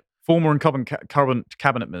to quit. Former and current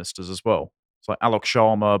cabinet ministers as well. It's like Alok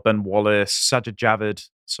Sharma, Ben Wallace, Sajid Javid,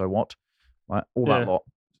 so what? Like, all that lot.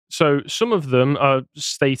 So some of them are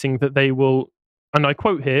stating that they will, and I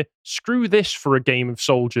quote here, screw this for a game of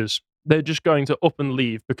soldiers. They're just going to up and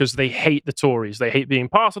leave because they hate the Tories. They hate being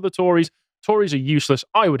part of the Tories. Tories are useless.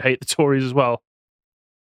 I would hate the Tories as well.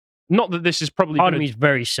 Not that this is probably... Part of me is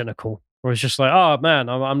very cynical. Where it's just like, oh man,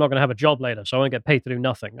 I'm not going to have a job later, so I won't get paid to do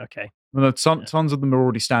nothing. Okay. Well, tons of them are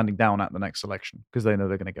already standing down at the next election because they know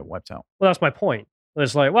they're going to get wiped out. Well, that's my point.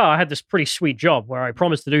 It's like, well, I had this pretty sweet job where I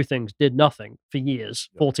promised to do things, did nothing for years,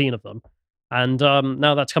 14 of them. And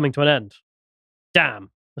now that's coming to an end.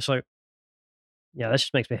 Damn. It's like, yeah, that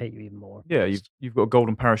just makes me hate you even more. Yeah, you've got a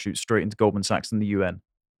golden parachute straight into Goldman Sachs and the UN.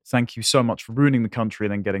 Thank you so much for ruining the country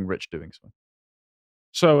and then getting rich doing so.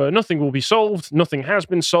 So nothing will be solved, nothing has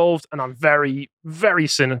been solved, and I'm very, very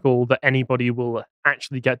cynical that anybody will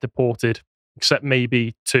actually get deported, except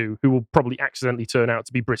maybe 2, who will probably accidentally turn out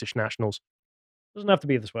to be British nationals. Doesn't have to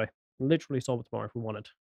be this way. We'll literally solve it tomorrow if we wanted.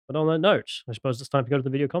 But on that note, I suppose it's time to go to the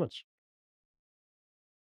video comments.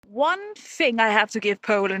 One thing I have to give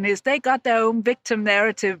Poland is they got their own victim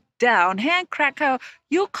narrative down. Here in Krakow,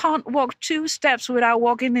 you can't walk 2 steps without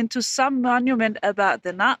walking into some monument about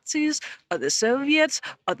the Nazis or the Soviets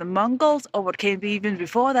or the Mongols or what came even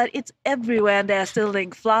before that. It's everywhere, and they're still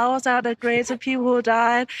laying flowers out at graves of people who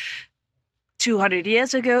died 200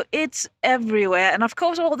 years ago. It's everywhere. And of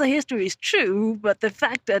course, all the history is true, but the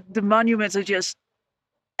fact that the monuments are just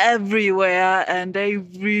everywhere and they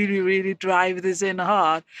really, really drive this in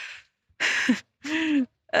hard.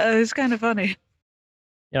 It's kind of funny.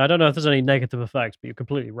 Yeah, I don't know if there's any negative effects, but you're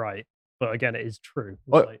completely right. But again, it is true.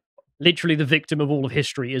 Like, literally, the victim of all of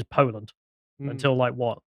history is Poland until like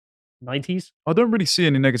what, 90s? I don't really see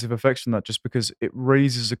any negative effects from that, just because it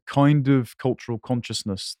raises a kind of cultural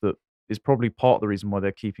consciousness that is probably part of the reason why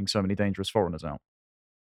they're keeping so many dangerous foreigners out.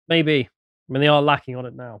 Maybe. I mean, they are lacking on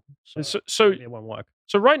it now. So maybe it won't work.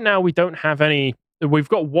 So right now, we don't have any. We've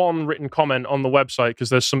got one written comment on the website because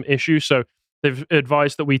there's some issue. So they've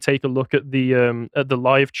advised that we take a look at the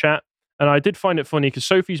live chat. And I did find it funny because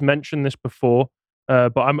Sophie's mentioned this before,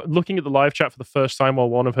 but I'm looking at the live chat for the first time while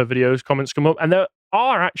one of her videos comments come up, and there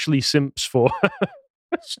are actually simps for.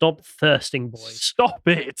 Stop thirsting, boys. Stop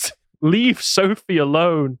it. Leave Sophie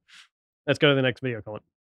alone. Let's go to the next video comment.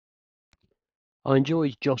 I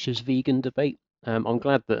enjoyed Josh's vegan debate. I'm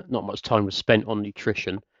glad that not much time was spent on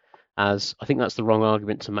nutrition, as I think that's the wrong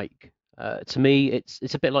argument to make. To me,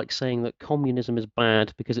 it's a bit like saying that communism is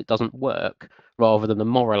bad because it doesn't work, rather than the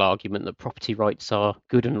moral argument that property rights are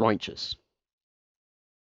good and righteous.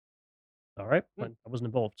 All right, I wasn't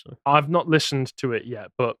involved, so I've not listened to it yet,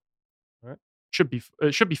 but it should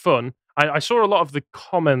be fun. I saw a lot of the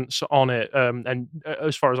comments on it, and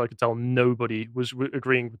as far as I could tell, nobody was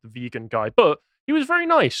agreeing with the vegan guy. But he was very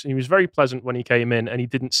nice. He was very pleasant when he came in, and he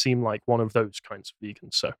didn't seem like one of those kinds of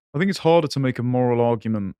vegans. So I think it's harder to make a moral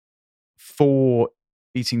argument for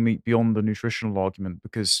eating meat beyond the nutritional argument,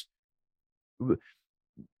 because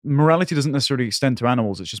morality doesn't necessarily extend to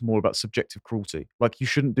animals. It's just more about subjective cruelty. Like, you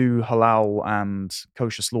shouldn't do halal and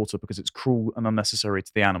kosher slaughter because it's cruel and unnecessary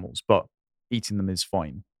to the animals, but eating them is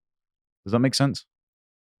fine. Does that make sense?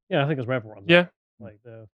 Yeah, I think it's for everyone. Yeah. Like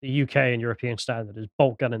the UK and European standard is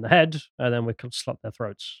bolt gun in the head, and then we can slit their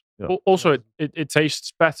throats. Yeah. Also, it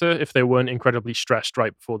tastes better if they weren't incredibly stressed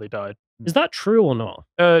right before they died. Is that true or not?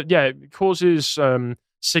 Yeah, it causes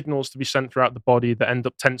signals to be sent throughout the body that end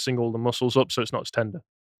up tensing all the muscles up so it's not as tender.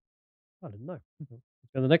 I didn't know. Let's go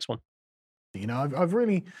to the next one. You know, I've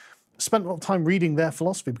really spent a lot of time reading their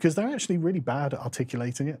philosophy because they're actually really bad at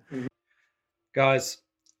articulating it. Guys,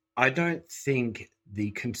 I don't think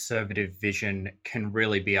the conservative vision can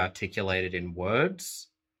really be articulated in words.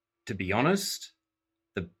 To be honest,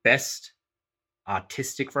 the best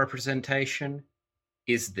artistic representation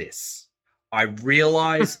is this. I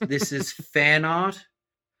realize this is fan art,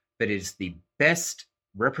 but it is the best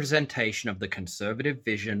representation of the conservative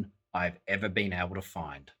vision I've ever been able to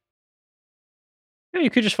find. Yeah, you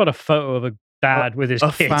could just find a photo of a dad with his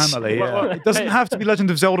A kids. family. Yeah. It doesn't have to be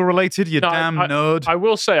Legend of Zelda related, you damn nerd. I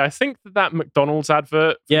will say, I think that McDonald's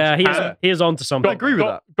advert. Yeah, he is onto something. I agree with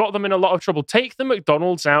that. Got them in a lot of trouble. Take the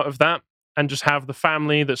McDonald's out of that and just have the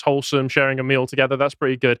family that's wholesome sharing a meal together. That's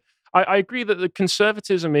pretty good. I agree that the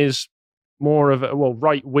conservatism is more of a, well,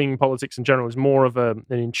 right-wing politics in general is more of an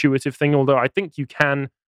intuitive thing, although I think you can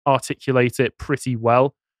articulate it pretty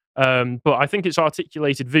well. But I think it's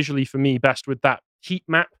articulated visually for me best with that heat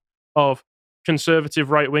map of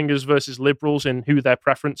conservative right-wingers versus liberals in who their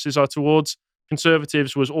preferences are towards.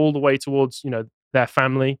 Conservatives was all the way towards, their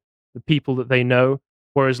family, the people that they know,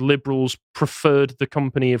 whereas liberals preferred the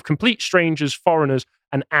company of complete strangers, foreigners,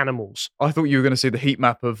 and animals. I thought you were going to see the heat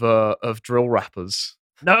map of drill rappers.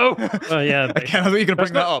 No. Yeah. Again, I thought you were going to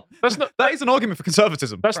bring that up. That is an argument for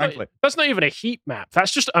conservatism, frankly. That's not even a heat map.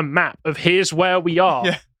 That's just a map of here's where we are.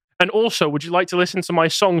 Yeah. And also, would you like to listen to my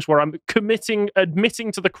songs where I'm admitting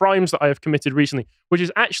to the crimes that I have committed recently, which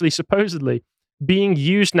is actually supposedly being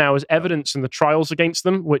used now as evidence in the trials against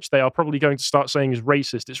them, which they are probably going to start saying is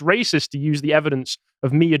racist. It's racist to use the evidence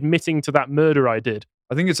of me admitting to that murder I did.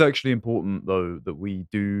 I think it's actually important, though, that we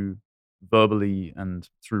do verbally and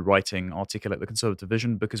through writing articulate the conservative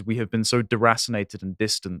vision, because we have been so deracinated and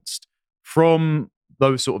distanced from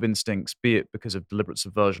those sort of instincts, be it because of deliberate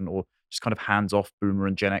subversion or just kind of hands-off boomer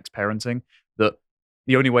and Gen X parenting, that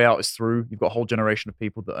the only way out is through. You've got a whole generation of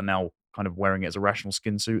people that are now kind of wearing it as a rational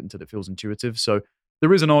skin suit until it feels intuitive. So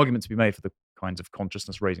there is an argument to be made for the kinds of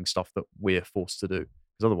consciousness-raising stuff that we're forced to do.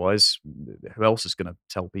 Because otherwise, who else is going to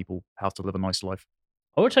tell people how to live a nice life?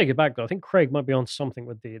 I would take it back, though. I think Craig might be on something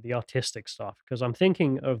with the artistic stuff, because I'm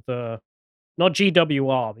thinking of not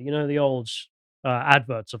GWR, but the old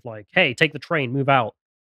adverts of like, hey, take the train, move out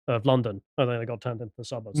of London. And then they got turned into the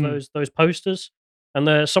suburbs. Those posters.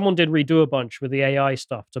 And someone did redo a bunch with the AI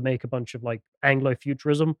stuff to make a bunch of like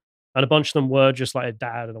Anglo-futurism. And a bunch of them were just like a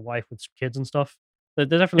dad and a wife with kids and stuff. They're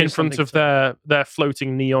definitely in front of their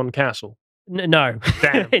floating neon castle. No.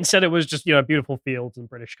 Damn. Instead, it was just beautiful fields and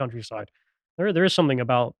British countryside. There is something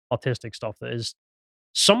about artistic stuff that is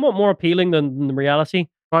somewhat more appealing than the reality.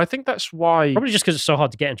 I think that's why... Probably just because it's so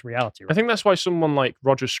hard to get into reality. Right? I think that's why someone like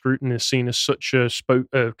Roger Scruton is seen as such a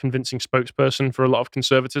convincing spokesperson for a lot of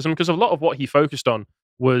conservatism, because a lot of what he focused on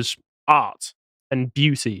was art and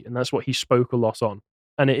beauty, and that's what he spoke a lot on.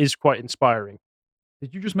 And it is quite inspiring.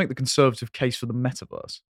 Did you just make the conservative case for the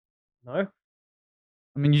metaverse? No.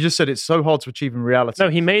 I mean, you just said it's so hard to achieve in reality. No,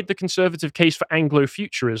 he made the conservative case for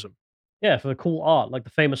Anglo-futurism. Yeah, for the cool art, like the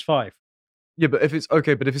famous five. Yeah, but if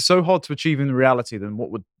it's so hard to achieve in reality, then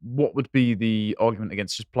what would be the argument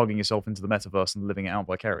against just plugging yourself into the metaverse and living it out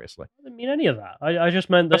vicariously? I didn't mean any of that. I just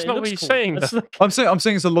meant that that's not what he's cool. saying. I'm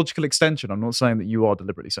saying it's a logical extension. I'm not saying that you are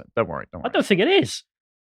deliberately saying. Don't worry. I don't think it is.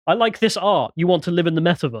 I like this art. You want to live in the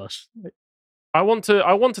metaverse. I want to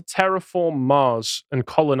terraform Mars and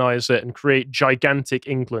colonize it and create gigantic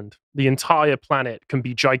England. The entire planet can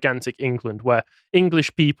be gigantic England, where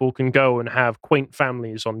English people can go and have quaint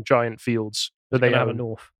families on giant fields that they have a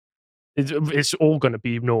north. It's all going to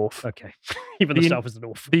be north. Okay, even the south is the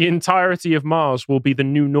north. The entirety of Mars will be the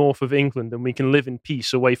new north of England, and we can live in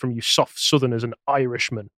peace away from you soft Southerners and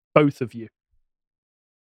Irishmen, both of you.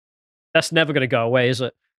 That's never going to go away, is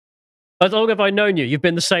it? As long as I've known you, you've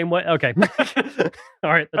been the same way. Okay.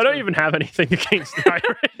 All right. I don't even have anything against the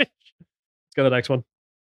Irish. Let's go to the next one.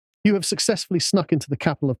 You have successfully snuck into the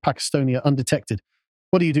capital of Pakistonia undetected.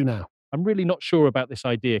 What do you do now? I'm really not sure about this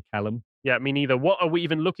idea, Callum. Yeah, me neither. What are we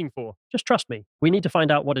even looking for? Just trust me. We need to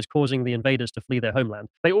find out what is causing the invaders to flee their homeland.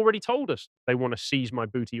 They already told us they want to seize my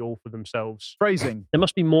booty all for themselves. Phrasing. There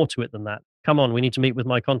must be more to it than that. Come on, we need to meet with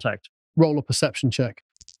my contact. Roll a perception check.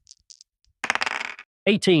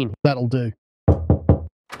 18. That'll do.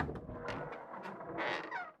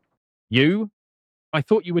 You? I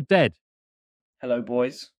thought you were dead. Hello,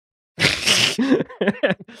 boys.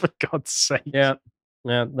 For God's sake. Yeah.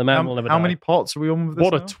 Yeah, the man will never die. How many parts are we on with this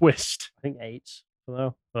What now? a twist. I think 8.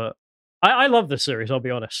 But I love this series, I'll be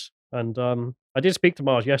honest. And I did speak to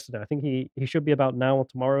Mars yesterday. I think he should be about now or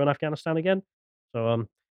tomorrow in Afghanistan again. So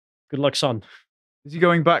good luck, son. Is he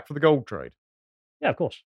going back for the gold trade? Yeah, of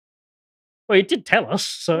course. Well, he did tell us,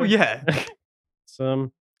 so Oh yeah. it's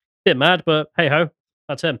bit mad, but hey ho,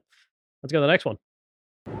 that's him. Let's go to the next one.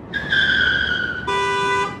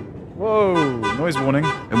 Whoa, noise warning.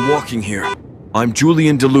 I'm walking here. I'm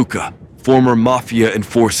Julian DeLuca, former mafia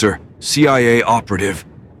enforcer, CIA operative,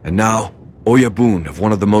 and now Oyabun of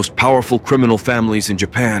one of the most powerful criminal families in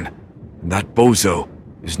Japan. And that bozo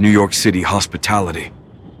is New York City hospitality.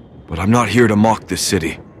 But I'm not here to mock this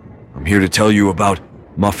city. I'm here to tell you about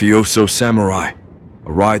Mafioso Samurai,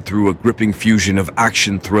 a ride through a gripping fusion of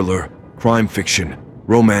action thriller, crime fiction,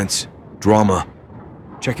 romance, drama.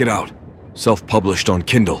 Check it out. Self-published on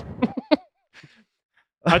Kindle.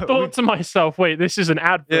 I thought to myself, wait, this is an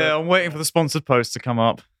advert. Yeah, I'm waiting for the sponsored post to come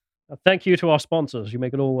up. Thank you to our sponsors. You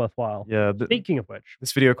make it all worthwhile. Yeah. Speaking of which,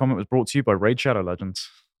 this video comment was brought to you by Raid Shadow Legends.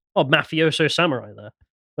 Oh, Mafioso Samurai there.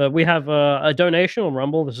 But we have a donation on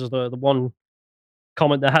Rumble. This is the one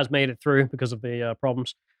comment that has made it through because of the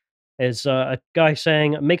problems. Is a guy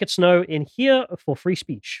saying, "Make it snow in here for free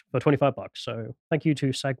speech for $25." So thank you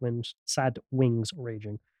to Sad Wings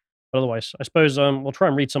Raging. But otherwise, I suppose we'll try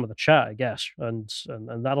and read some of the chat, I guess, and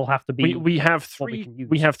that'll have to be. We have three.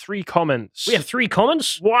 We have 3 comments. We have 3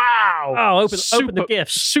 comments. Wow! Oh, open the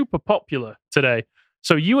gifts. Super popular today.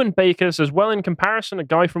 So Ewan Baker says, "Well, in comparison, a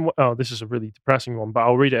guy from this is a really depressing one, but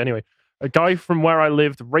I'll read it anyway. A guy from where I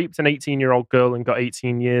lived raped an 18-year-old girl and got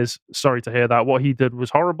 18 years. Sorry to hear that. What he did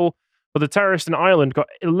was horrible. But the terrorist in Ireland got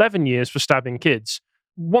 11 years for stabbing kids.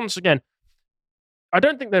 Once again." I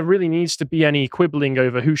don't think there really needs to be any quibbling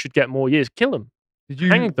over who should get more years. Kill them.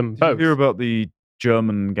 Hang them both. Did you hear about the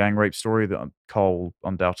German gang rape story that Cole will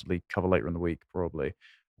undoubtedly cover later in the week, probably,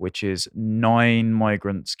 which is 9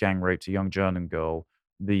 migrants gang raped a young German girl.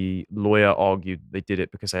 The lawyer argued they did it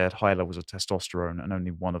because they had high levels of testosterone and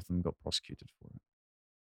only one of them got prosecuted for it.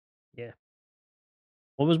 Yeah.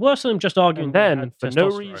 Well, it was worse than just arguing. And then, for no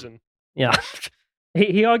reason. Yeah.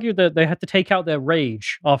 He argued that they had to take out their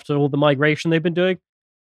rage after all the migration they've been doing.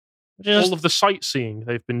 All of the sightseeing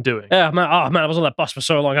they've been doing. Yeah, man. Oh man, I was on that bus for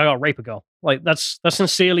so long. I got to rape a girl. Like that's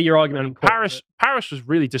sincerely your argument. In court, Paris was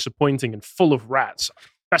really disappointing and full of rats.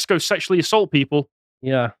 Let's go sexually assault people.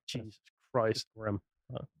 Yeah. Jesus Christ.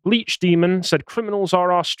 Bleach Demon said, "Criminals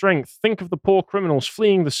are our strength. Think of the poor criminals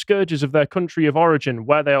fleeing the scourges of their country of origin,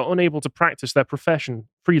 where they are unable to practice their profession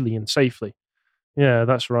freely and safely." Yeah,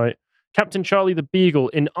 that's right. Captain Charlie the Beagle.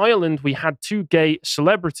 "In Ireland, we had 2 gay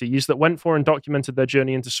celebrities that went for and documented their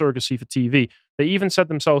journey into surrogacy for TV. They even said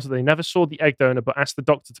themselves that they never saw the egg donor, but asked the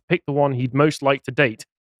doctor to pick the one he'd most like to date.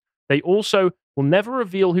 They also will never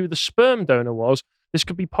reveal who the sperm donor was. This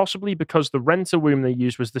could be possibly because the renter womb they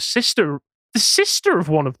used was the sister of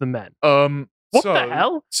one of the men. What the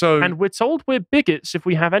hell? And we're told we're bigots if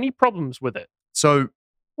we have any problems with it. So,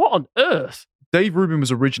 what on earth? Dave Rubin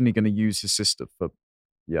was originally going to use his sister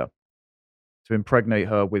to impregnate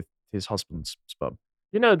her with his husband's sperm.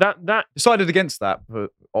 You know, that decided against that for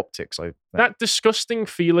optics. I think. That disgusting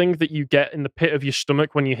feeling that you get in the pit of your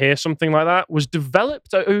stomach when you hear something like that was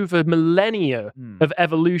developed over millennia of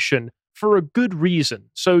evolution for a good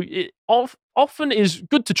reason. So it often is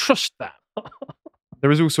good to trust that.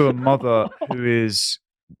 There is also a mother who is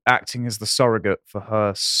acting as the surrogate for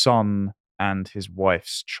her son and his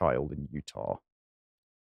wife's child in Utah.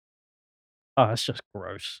 Oh, that's just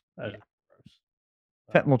gross. That is gross.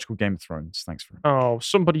 Technological Game of Thrones. Thanks for. Oh,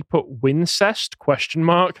 somebody put Wincest ?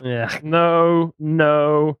 Yeah.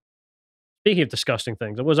 No. Speaking of disgusting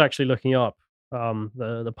things, I was actually looking up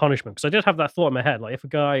the punishment because I did have that thought in my head. Like, if a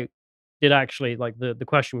guy did actually, like the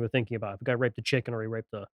question we were thinking about, if a guy raped a chicken or he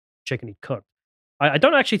raped the chicken he cooked, I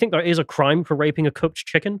don't actually think there is a crime for raping a cooked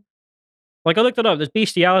chicken. Like, I looked it up. There's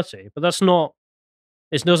bestiality, but that's not.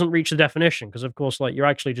 It doesn't reach the definition because, of course, like you're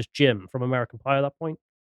actually just Jim from American Pie at that point.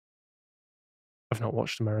 I've not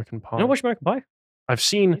watched American Pie. You not watched American Pie? I've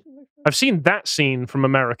seen that scene from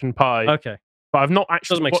American Pie. Okay, but I've not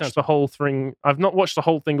actually watched the whole thing. I've not watched the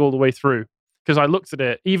whole thing all the way through because I looked at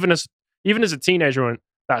it even as a teenager and went,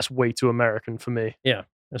 that's way too American for me. Yeah,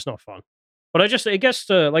 it's not fun. But it gets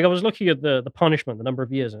to, like, I was looking at the punishment, the number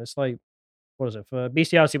of years, and it's like, what is it? For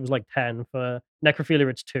bestiality, it was like 10. For necrophilia,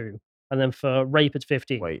 it's 2. And then for rape, it's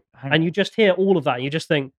 15. Wait, and you just hear all of that, and you just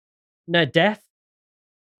think, no, death?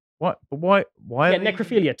 What? But why? Yeah,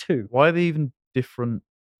 necrophilia 2. Why are they even different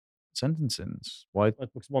sentences? Why?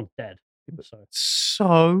 Because one's dead.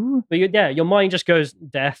 So? But your mind just goes,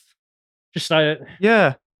 death. Just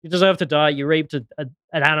yeah. You deserve to die. You raped an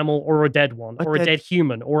animal or a dead one, or a dead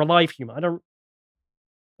human, or a live human.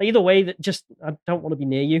 Either way, I don't want to be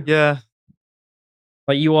near you. Yeah.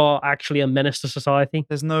 Like you are actually a menace to society.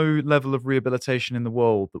 There's no level of rehabilitation in the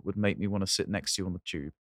world that would make me want to sit next to you on the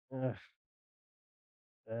tube.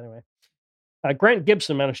 Anyway. Grant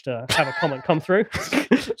Gibson managed to have a comment come through.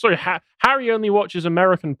 Sorry, Harry only watches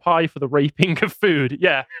American Pie for the raping of food.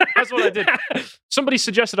 Yeah, that's what I did. Somebody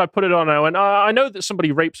suggested I put it on now, and I know that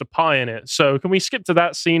somebody rapes a pie in it. So can we skip to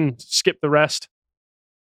that scene, skip the rest?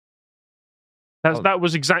 That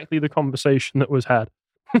was exactly the conversation that was had.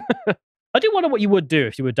 I do wonder what you would do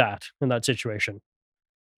if you were Dad in that situation.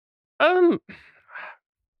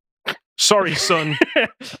 Sorry, son,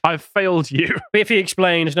 I've failed you. But if he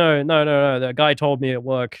explained, no, the guy told me at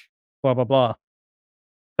work, blah blah blah,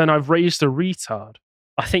 then I've raised a retard.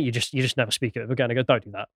 I think you just never speak of it again. I go, don't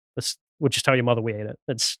do that. We'll just tell your mother we ate it.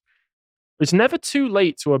 It's never too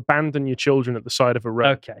late to abandon your children at the side of a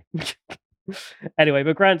road. Okay. Anyway,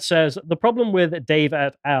 but Grant says the problem with Dave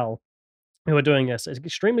et al. Who are doing this is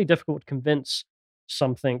extremely difficult to convince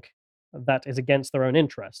something that is against their own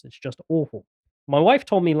interests. It's just awful. My wife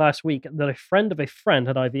told me last week that a friend of a friend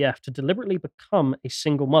had IVF to deliberately become a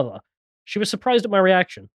single mother. She was surprised at my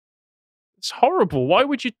reaction. It's horrible. Why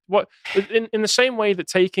would you? What in the same way that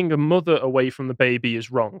taking a mother away from the baby is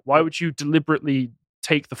wrong? Why would you deliberately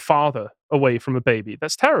take the father away from a baby?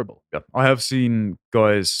 That's terrible. Yeah, I have seen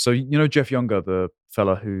guys. So you know Jeff Younger, the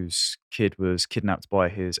fella whose kid was kidnapped by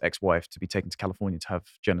his ex-wife to be taken to California to have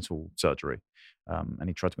genital surgery, and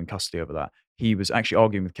he tried to win custody over that. He was actually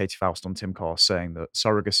arguing with Katie Faust on Timcast, saying that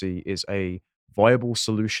surrogacy is a viable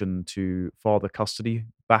solution to father custody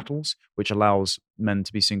battles, which allows men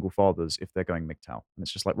to be single fathers if they're going MGTOW. And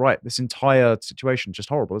it's just like, right, this entire situation is just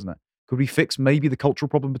horrible, isn't it? Could we fix maybe the cultural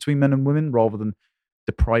problem between men and women rather than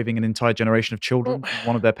depriving an entire generation of children from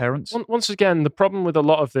one of their parents? Once again, the problem with a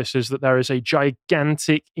lot of this is that there is a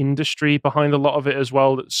gigantic industry behind a lot of it as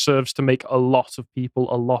well that serves to make a lot of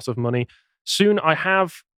people a lot of money. Soon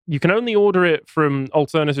you can only order it from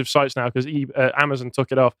alternative sites now because Amazon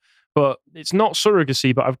took it off. But it's not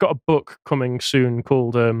surrogacy, but I've got a book coming soon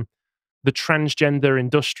called The Transgender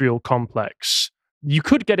Industrial Complex. You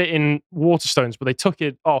could get it in Waterstones, but they took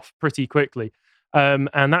it off pretty quickly. And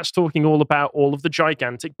that's talking all about all of the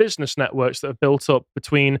gigantic business networks that have built up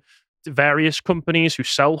between various companies who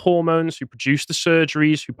sell hormones, who produce the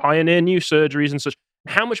surgeries, who pioneer new surgeries and such.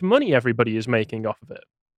 How much money everybody is making off of it.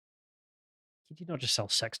 Could you not just sell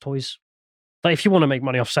sex toys? Like, if you want to make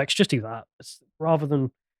money off sex, just do that. Rather than,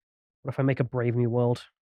 what if I make a Brave New World?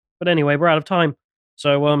 But anyway, we're out of time.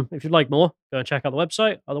 So if you'd like more, go and check out the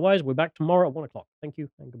website. Otherwise, we're back tomorrow at 1 o'clock. Thank you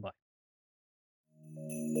and goodbye.